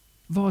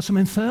var som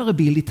en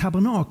förebild i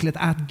tabernaklet,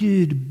 att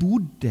Gud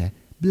bodde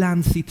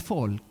bland sitt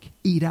folk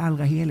i det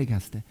allra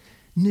heligaste.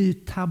 Nu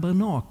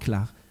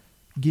tabernaklar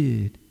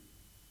Gud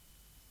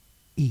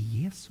i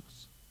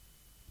Jesus.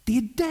 Det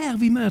är där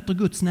vi möter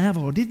Guds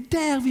närvaro. Det är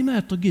där vi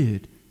möter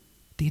Gud.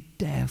 Det är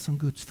där som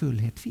Guds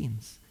fullhet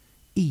finns.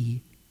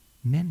 I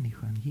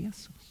människan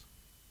Jesus.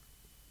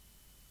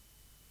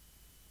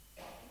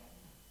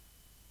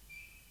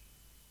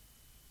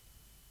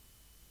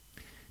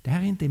 Det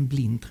här är inte en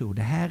blind tro.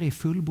 Det här är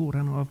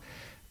fullbordan av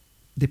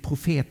det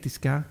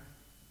profetiska.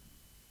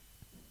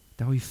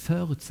 Det har ju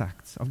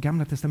förutsagts av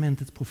Gamla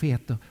testamentets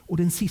profeter. Och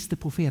den sista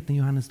profeten,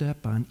 Johannes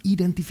döparen,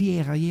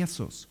 identifierar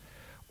Jesus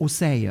och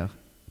säger: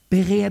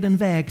 bered en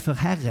väg för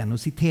Herren,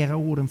 och citerar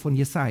orden från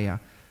Jesaja.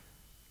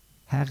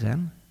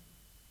 Herren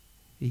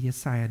i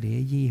Jesaja, det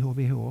är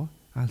JHVH,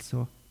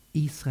 alltså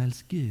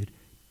Israels Gud.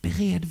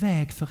 Bered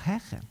väg för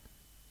Herren.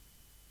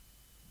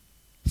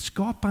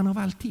 Skaparen av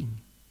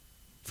allting.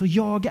 För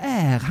jag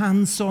är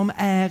han som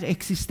är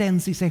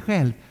existens i sig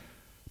själv.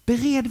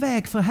 Bered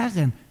väg för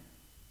Herren.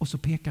 Och så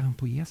pekar han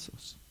på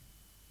Jesus.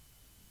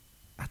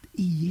 Att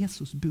i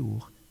Jesus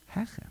bor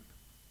Herren.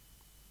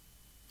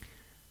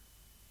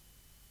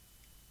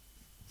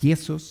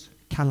 Jesus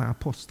kallar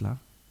apostlar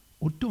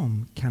och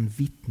de kan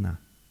vittna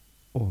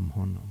om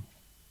honom.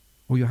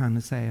 Och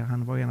Johannes säger,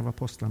 han var en av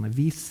apostlarna,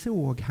 vi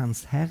såg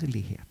hans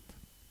härlighet.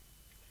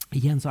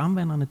 Igen så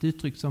använder han ett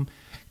uttryck som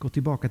går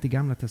tillbaka till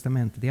Gamla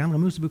testamentet. I Andra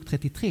Mosebok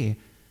 33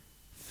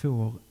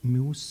 får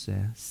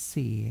Mose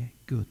se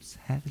Guds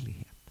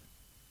härlighet.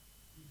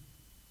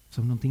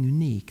 Som någonting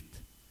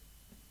unikt.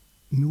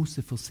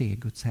 Mose får se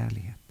Guds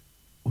härlighet.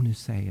 Och nu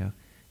säger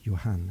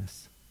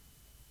Johannes: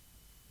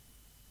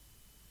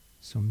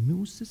 som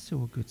Mose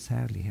såg Guds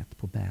härlighet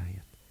på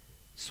berget,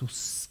 så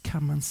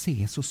kan man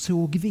se, så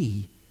såg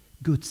vi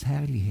Guds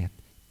härlighet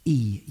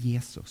i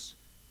Jesus.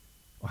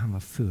 Och han var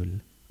full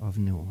av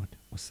nåd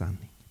och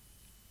sanning.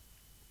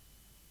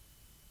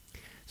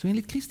 Så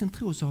enligt kristen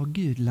tro så har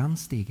Gud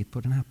landstigit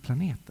på den här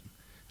planeten.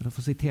 Eller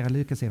för att citera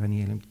Lukas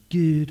evangelium: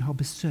 Gud har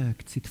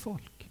besökt sitt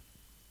folk.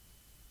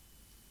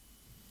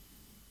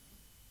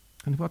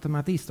 Har ni pratat med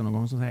ateister någon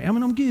gång som säger: ja,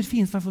 men om Gud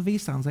finns, varför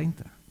visar han sig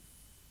inte?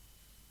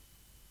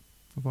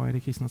 Och vad är det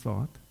kristna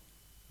svaret?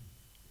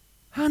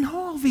 Han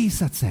har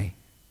visat sig.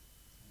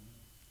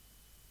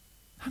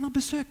 Han har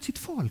besökt sitt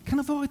folk. Han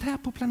har varit här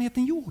på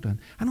planeten jorden.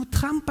 Han har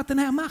trampat den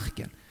här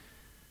marken.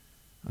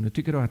 Och nu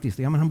tycker då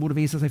ateister: ja, men han borde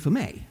visa sig för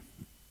mig.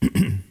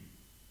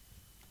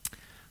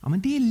 Ja,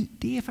 men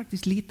det är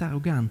faktiskt lite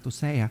arrogant att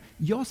säga: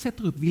 jag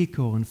sätter upp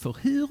villkoren för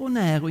hur och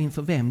när och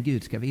inför vem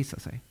Gud ska visa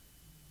sig.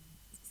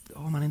 Då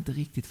har man inte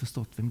riktigt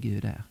förstått vem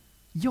Gud är.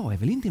 Jag är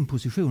väl inte i en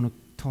position att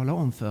tala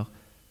om för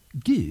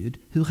Gud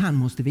hur han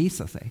måste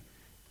visa sig.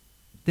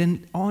 Den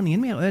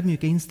aningen mer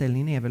ödmjuka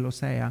inställningen är väl att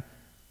säga: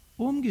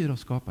 om Gud har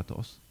skapat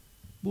oss,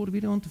 borde vi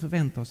då inte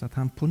förvänta oss att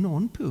han på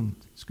någon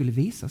punkt skulle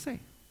visa sig?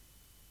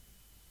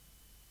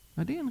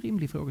 Ja, det är en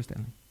rimlig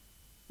frågeställning.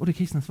 Och det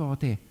kristna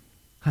svaret är: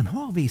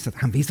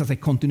 han visar sig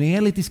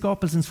kontinuerligt i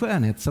skapelsens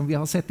skönhet, som vi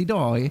har sett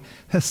idag i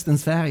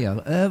höstens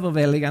färger.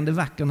 Överväldigande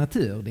vacker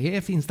natur,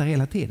 det finns där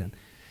hela tiden.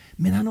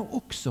 Men han har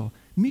också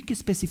mycket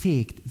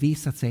specifikt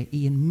visat sig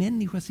i en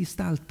människas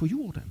gestalt på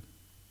jorden.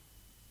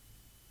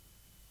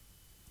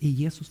 I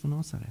Jesus från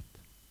Nasaret.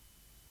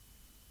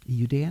 I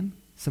Judén,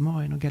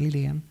 Samarien och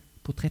Galileen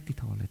på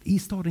 30-talet. I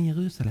staden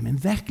Jerusalem, en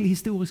verklig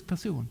historisk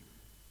person.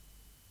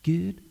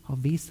 Gud har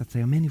visat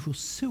sig och människor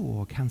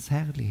såg hans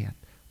härlighet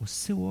och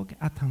såg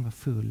att han var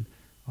full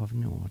av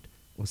nåd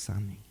och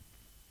sanning.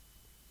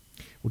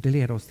 Och det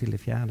leder oss till det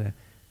fjärde,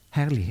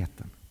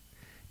 härligheten.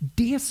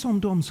 Det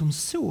som de som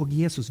såg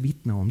Jesus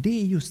vittna om, det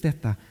är just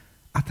detta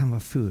att han var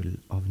full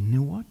av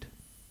nåd.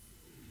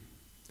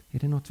 Är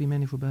det något vi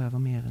människor behöver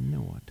mer än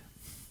nåd?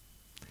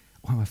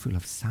 Och han var full av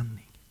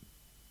sanning.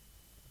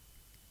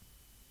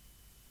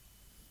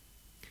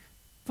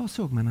 Var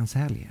såg man hans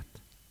härlighet?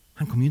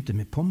 Han kom ju inte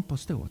med pompa och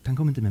ståt. Han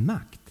kom inte med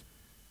makt.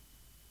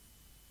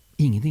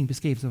 Ingenting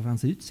beskrivs av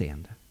hans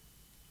utseende.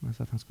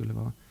 Alltså att han skulle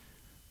vara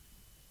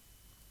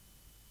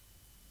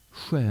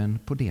skön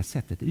på det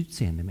sättet,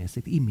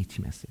 utseendemässigt,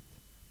 imagemässigt.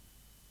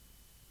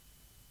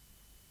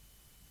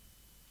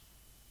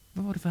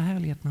 Vad var det för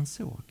härlighet man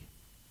såg?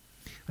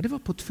 Ja, det var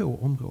på 2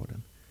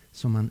 områden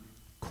som man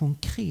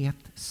konkret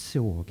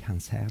såg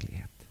hans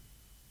härlighet.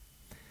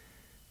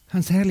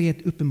 Hans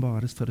härlighet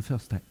uppenbarades för det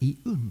första i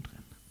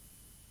undren.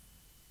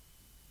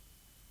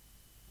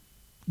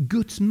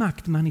 Guds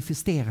makt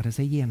manifesterade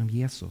sig genom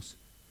Jesus.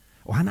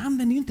 Och han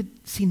använde ju inte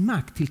sin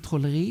makt till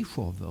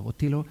trollerishower och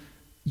till att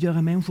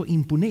göra människor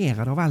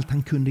imponerade av allt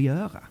han kunde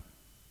göra.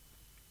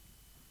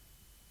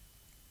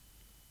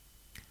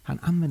 Han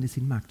använde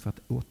sin makt för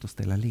att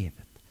återställa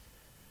livet.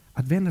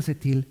 Att vända sig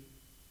till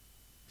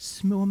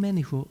små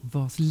människor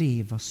vars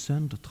liv var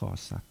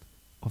söndertrasat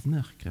av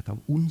mörkret, av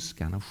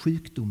ondskan, av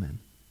sjukdomen.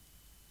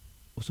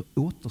 Och så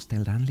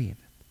återställde han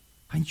livet.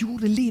 Han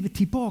gjorde livet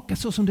tillbaka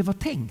så som det var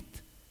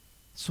tänkt.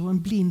 Så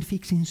en blind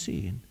fick sin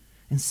syn.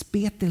 En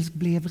spetälsk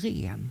blev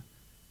ren.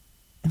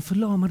 En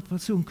förlamad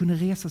person kunde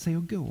resa sig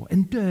och gå.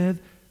 En döv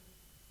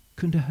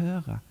kunde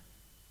höra.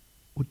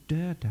 Och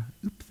döda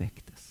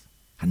uppväcktes.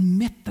 Han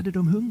mättade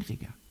de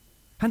hungriga.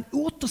 Han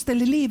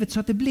återställde livet så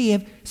att det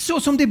blev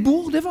så som det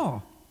borde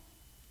vara.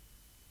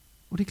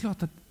 Och det är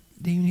klart att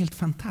det är en helt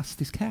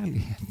fantastisk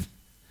härlighet.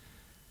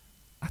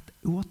 Att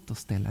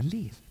återställa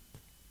livet.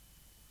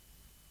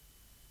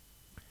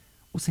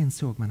 Och sen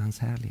såg man hans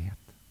härlighet.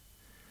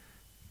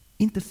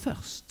 Inte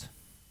först,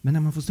 men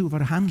när man förstod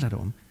vad det handlade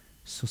om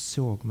så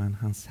såg man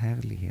hans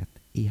härlighet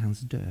i hans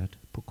död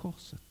på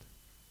korset.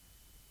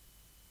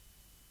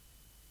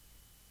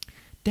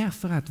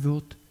 Därför att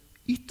vårt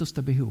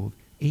yttersta behov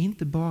är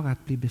inte bara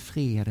att bli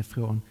befriade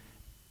från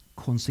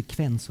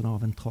konsekvenserna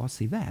av en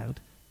trasig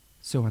värld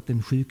så att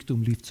en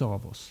sjukdom lyfts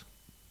av oss.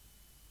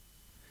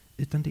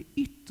 Utan det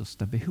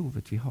yttersta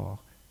behovet vi har,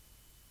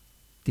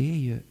 det är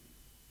ju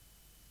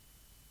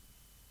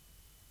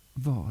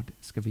vad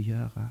ska vi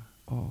göra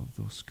av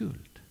vår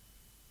skuld?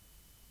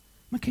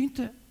 Man kan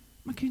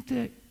ju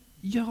inte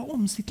göra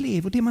om sitt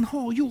liv och det man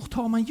har gjort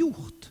har man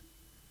gjort.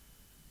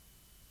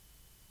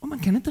 Och man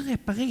kan inte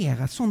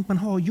reparera sånt man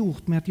har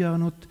gjort med att göra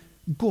något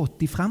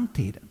gott i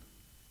framtiden.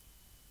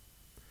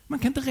 Man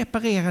kan inte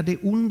reparera det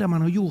onda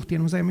man har gjort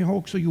genom att säga att jag har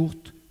också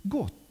gjort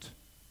gott.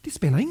 Det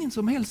spelar ingen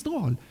som helst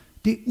roll.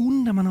 Det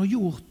onda man har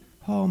gjort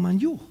har man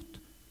gjort.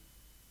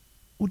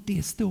 Och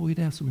det står ju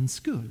där som en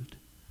skuld.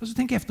 Alltså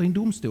tänk efter i en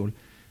domstol.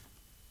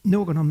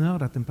 Någon har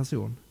mördat en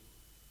person.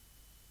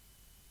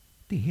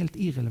 Det är helt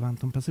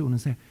irrelevant om personen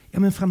säger ja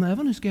men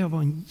framöver nu ska jag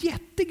vara en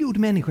jättegod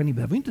människa. Ni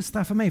behöver inte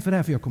straffa mig för det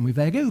här för jag kommer ju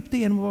väga upp det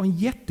genom att vara en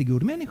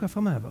jättegod människa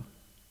framöver.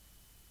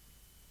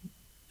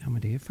 Ja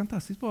men det är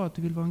fantastiskt bra att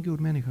du vill vara en god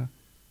människa.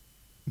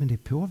 Men det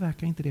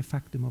påverkar inte det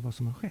faktum av vad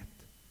som har skett.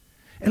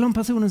 Eller om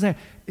personen säger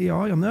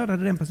ja jag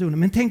mördade den personen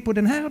men tänk på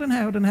den här och den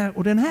här och den här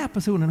och den här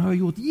personen har jag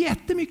gjort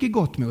jättemycket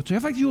gott mot. Så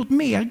jag har faktiskt gjort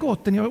mer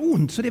gott än jag har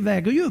ont så det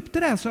väger ju upp det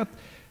där så att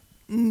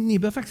ni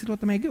bör faktiskt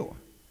låta mig gå.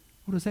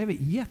 Och då säger vi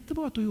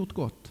jättebra att du har gjort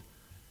gott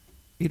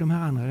i de här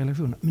andra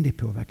relationerna. Men det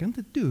påverkar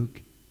inte ett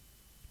dugg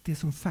det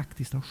som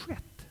faktiskt har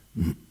skett.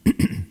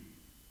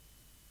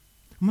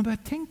 Om man börjar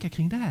tänka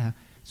kring det här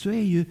så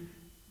är ju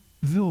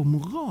vår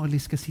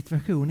moraliska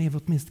situation är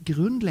vårt mest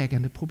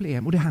grundläggande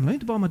problem. Och det handlar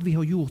inte bara om att vi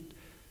har gjort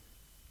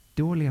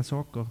dåliga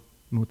saker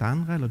mot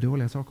andra eller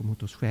dåliga saker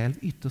mot oss själv.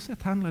 Ytterst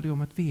sett handlar det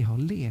om att vi har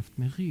levt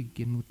med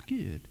ryggen mot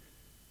Gud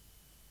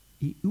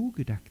i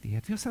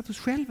ogudaktighet. Vi har satt oss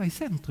själva i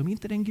centrum,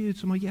 inte den Gud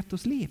som har gett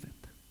oss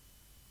livet.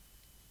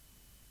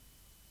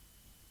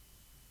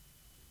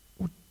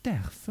 Och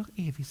därför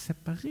är vi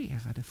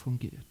separerade från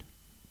Gud.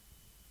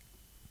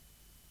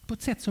 På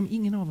ett sätt som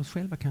ingen av oss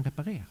själva kan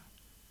reparera.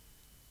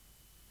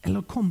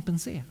 Eller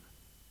kompensera.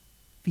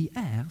 Vi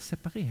är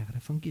separerade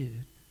från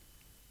Gud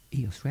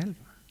i oss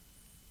själva.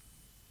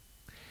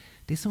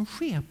 Det som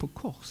sker på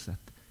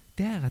korset,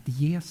 det är att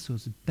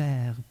Jesus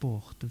bär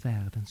bort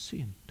världens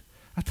synd.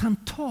 Att han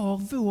tar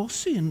vår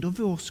synd och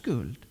vår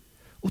skuld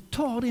och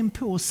tar den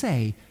på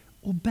sig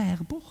och bär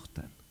bort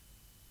den.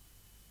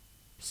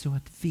 Så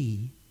att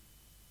vi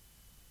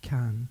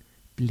kan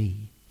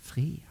bli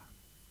fria.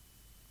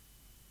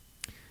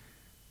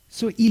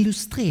 Så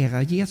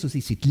illustrerar Jesus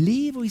i sitt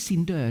liv och i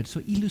sin död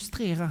så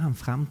illustrerar han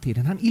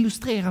framtiden. Han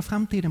illustrerar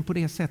framtiden på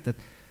det sättet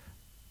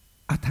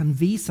att han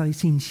visar i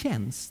sin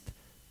tjänst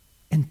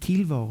en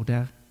tillvaro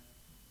där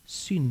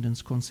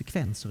syndens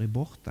konsekvenser är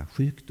borta,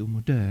 sjukdom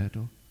och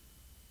död.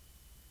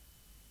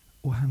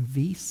 Och han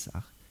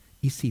visar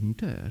i sin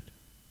död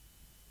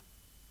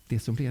det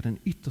som blir den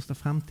yttersta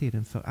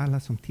framtiden för alla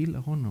som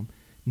tillhör honom,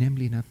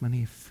 nämligen att man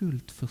är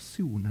fullt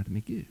försonad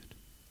med Gud.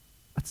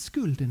 Att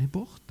skulden är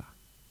borta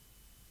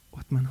och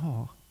att man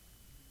har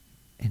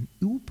en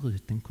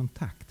obruten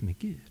kontakt med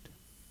Gud.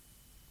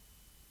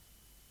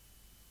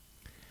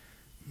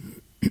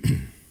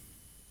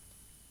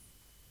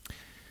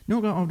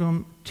 Några av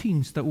de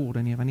tyngsta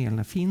orden i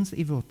evangelierna finns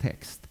i vår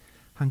text.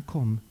 Han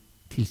kom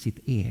till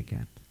sitt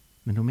eget,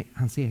 men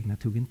hans egna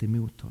tog inte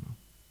emot honom.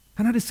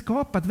 Han hade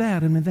skapat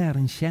världen, men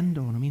världen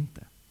kände honom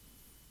inte.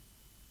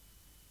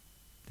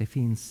 Det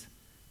finns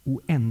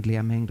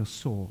oändliga mängder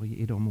sorg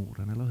i de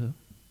orden, eller hur?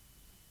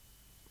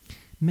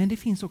 Men det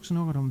finns också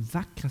några av de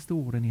vackraste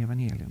orden i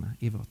evangelierna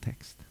i vår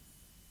text.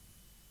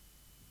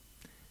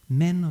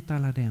 Men åt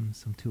alla dem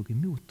som tog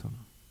emot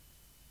honom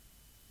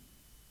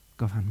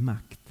gav han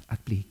makt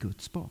att bli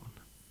Guds barn.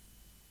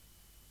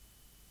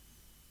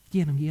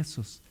 Genom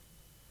Jesus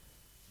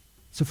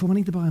så får man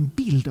inte bara en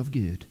bild av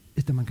Gud,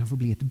 utan man kan få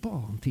bli ett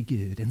barn till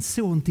Gud, en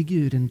son till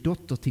Gud, en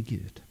dotter till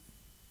Gud.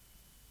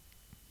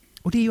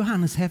 Och det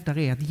Johannes hävdar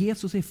är att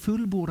Jesus är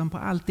fullbordan på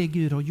allt det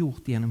Gud har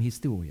gjort genom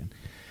historien.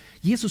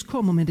 Jesus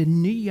kommer med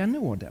den nya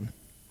nåden.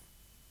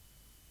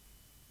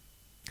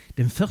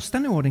 Den första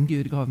nåden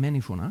Gud gav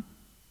människorna,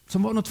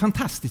 som var något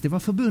fantastiskt, det var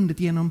förbundet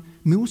genom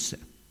Mose.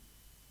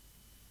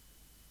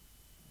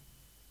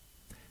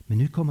 Men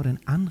nu kommer den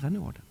andra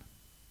nåden,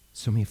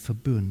 som är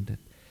förbundet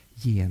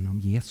genom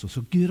Jesus.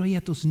 Och Gud har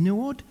gett oss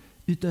nåd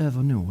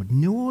utöver nåd,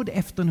 nåd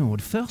efter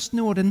nåd. Först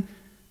nåden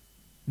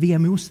via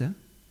Mose,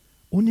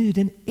 och nu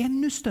den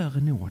ännu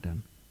större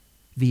nåden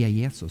via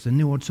Jesus. En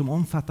nåd som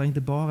omfattar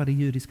inte bara det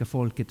judiska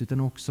folket, utan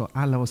också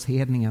alla oss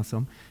hedningar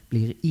som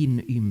blir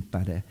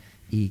inympade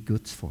i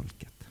Guds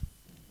folket.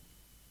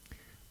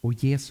 Och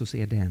Jesus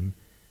är den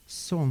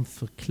som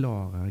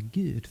förklarar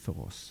Gud för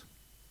oss.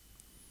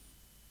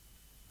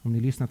 Om ni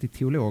lyssnar till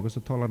teologer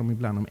så talar de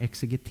ibland om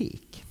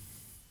exegetik.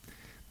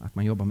 Att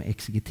man jobbar med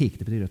exegetik,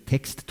 det betyder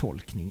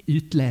texttolkning,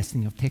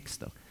 utläsning av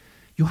texter.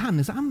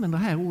 Johannes använder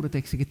här ordet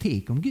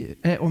exegetik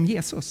om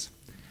Jesus.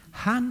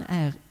 Han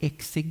är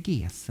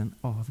exegesen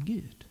av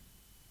Gud.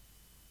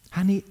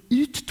 Han är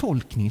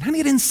uttolkningen. Han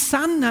är den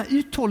sanna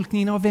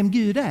uttolkningen av vem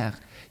Gud är.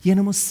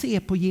 Genom att se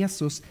på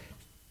Jesus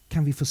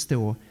kan vi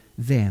förstå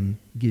vem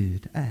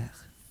Gud är.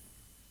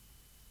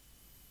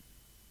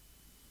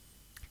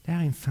 Det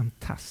här är en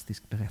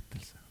fantastisk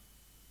berättelse.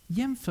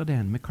 Jämför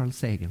den med Carl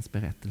Sagans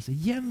berättelse.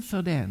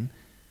 Jämför den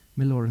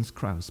med Lawrence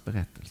Krauss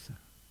berättelse.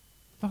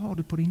 Vad har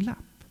du på din lapp?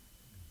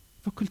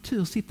 Vår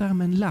kultur sitter här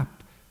med en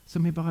lapp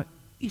som är bara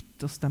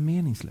yttersta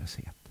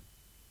meningslöshet.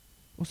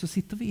 Och så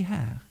sitter vi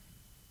här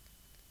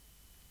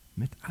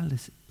med ett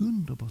alldeles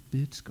underbart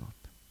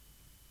budskap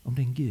om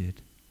den Gud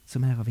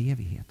som är av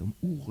evighet, om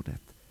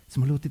ordet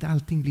som har låtit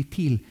allting bli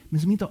till,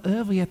 men som inte har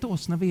övergett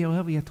oss när vi har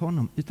övergett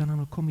honom, utan han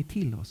har kommit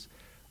till oss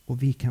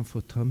och vi kan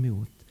få ta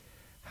emot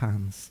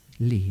hans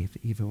liv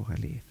i våra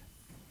liv.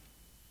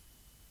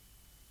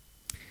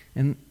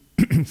 En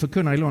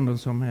förkunnare i London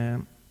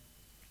som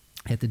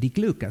heter Dick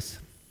Lucas,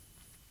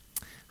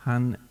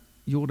 han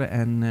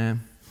gjorde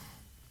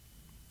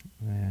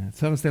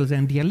föreställde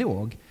en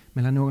dialog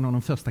mellan någon av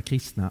de första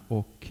kristna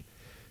och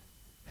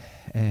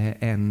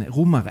en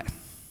romare.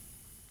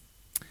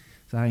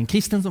 Så här, en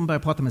kristen som börjar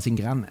prata med sin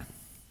granne.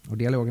 Och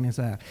dialogen är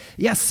så här: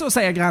 ja, så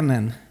säger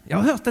grannen, jag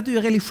har hört att du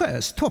är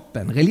religiös,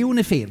 toppen, religion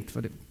är fint.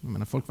 För det, jag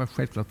menar, folk var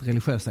självklart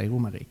religiösa i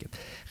romarriket.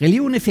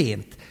 Religion är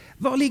fint.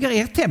 Var ligger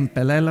er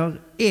tempel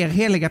eller er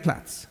heliga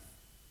plats?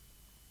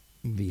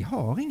 Vi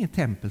har inget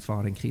tempel,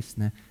 svarade den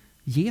kristne.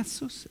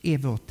 Jesus är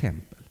vårt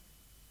tempel.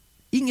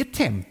 Inget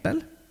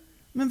tempel?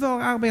 Men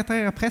var arbetar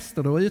era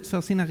präster då och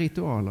utför sina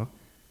ritualer?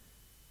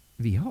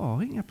 Vi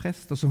har inga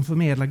präster som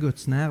förmedlar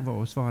Guds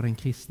närvaro, svarade den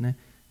kristne.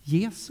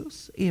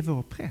 Jesus är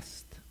vår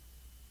präst.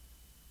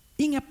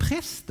 Inga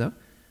präster?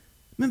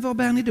 Men var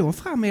bär ni då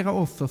fram era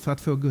offer för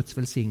att få Guds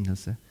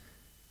välsignelse?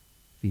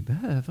 Vi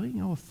behöver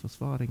inga offer,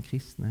 svarade den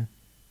kristne.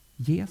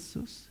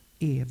 Jesus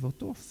är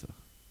vårt offer.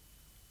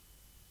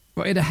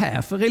 Vad är det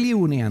här för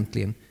religion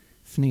egentligen?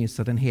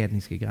 Fnyser den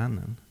hedniske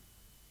grannen.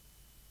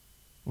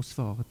 Och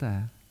svaret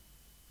är: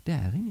 det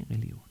är ingen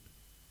religion.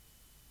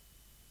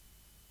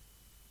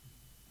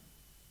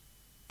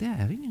 Det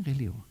är ingen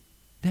religion.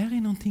 Det här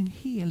är någonting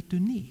helt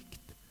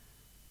unikt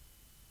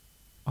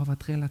av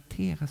att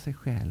relatera sig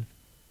själv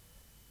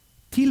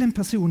till en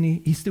person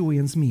i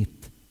historiens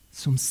mitt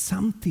som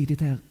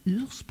samtidigt är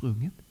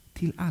ursprunget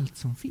till allt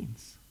som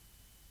finns.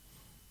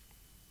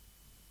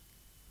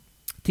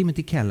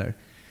 Timothy Keller,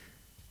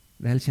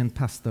 välkänd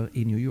pastor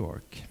i New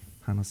York,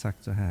 han har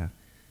sagt så här: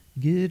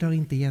 Gud har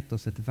inte gett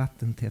oss ett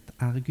vattentätt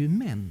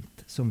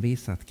argument som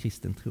visar att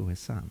kristen tro är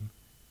sann.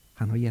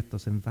 Han har gett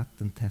oss en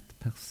vattentät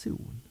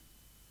person,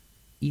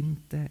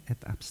 inte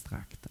ett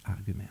abstrakt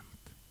argument.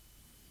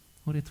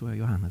 Och det tror jag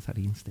Johannes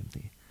hade instämt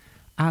i.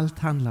 Allt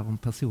handlar om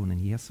personen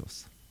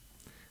Jesus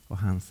och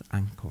hans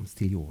ankomst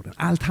till jorden.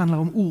 Allt handlar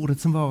om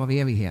ordet som var av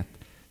evighet,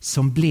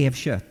 som blev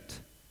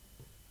kött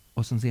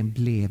och som sen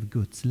blev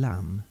Guds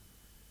lamm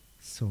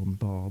som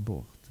bar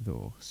bort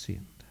vår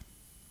synd.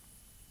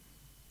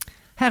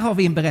 Här har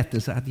vi en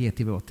berättelse att ge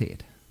till vår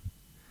tid.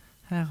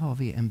 Här har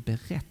vi en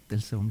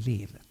berättelse om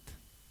livet.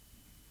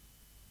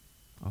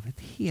 Av ett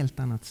helt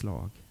annat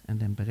slag än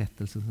den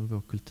berättelse som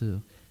vår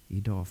kultur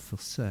idag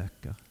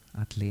försöker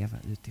att leva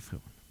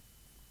utifrån.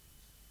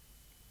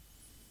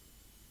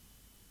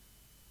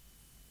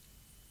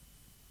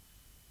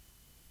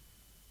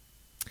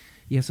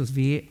 Jesus,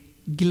 vi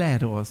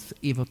gläder oss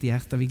i vårt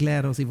hjärta, vi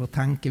gläder oss i vår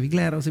tanke, vi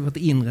gläder oss i vårt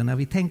inre när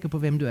vi tänker på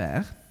vem du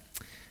är.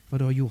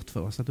 Vad du har gjort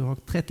för oss, att du har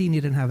trätt in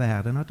i den här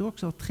världen, att du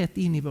också har trätt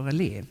in i våra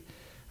liv.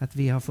 Att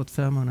vi har fått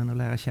förmånen att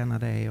lära känna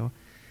dig och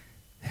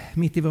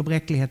mitt i vår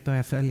bräcklighet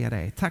börja följa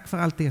dig. Tack för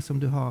allt det som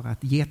du har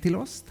att ge till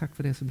oss. Tack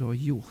för det som du har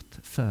gjort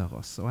för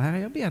oss. Och Herre,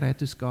 jag ber dig att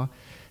du ska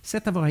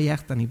sätta våra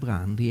hjärtan i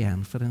brand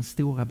igen för den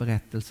stora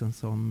berättelsen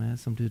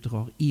som du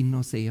drar in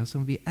oss i och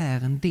som vi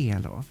är en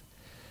del av.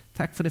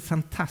 Tack för det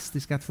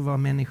fantastiska att få vara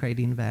människa i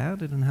din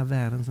värld, i den här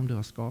världen som du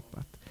har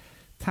skapat.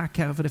 Tack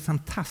Herre för det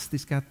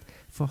fantastiska att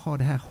få ha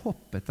det här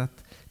hoppet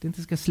att det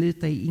inte ska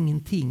sluta i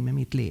ingenting med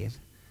mitt liv.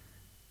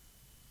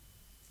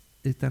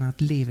 Utan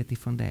att livet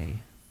ifrån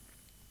dig,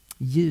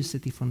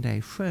 ljuset ifrån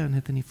dig,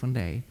 skönheten ifrån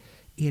dig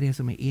är det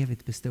som är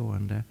evigt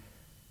bestående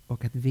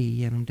och att vi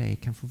genom dig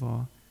kan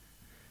få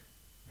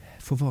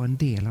vara en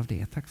del av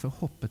det. Tack för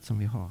hoppet som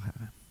vi har,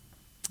 Herre.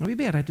 Och vi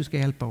ber dig att du ska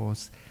hjälpa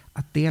oss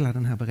att dela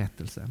den här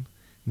berättelsen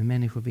med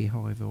människor vi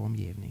har i vår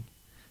omgivning.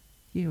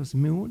 Ge oss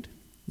mod,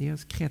 ge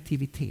oss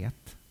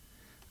kreativitet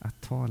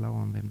att tala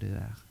om vem du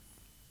är.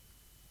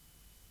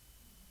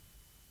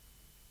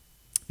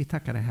 Vi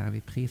tackar dig, Herre,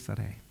 vi prisar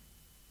dig.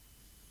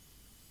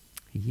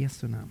 I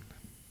Jesu namn.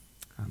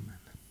 Amen.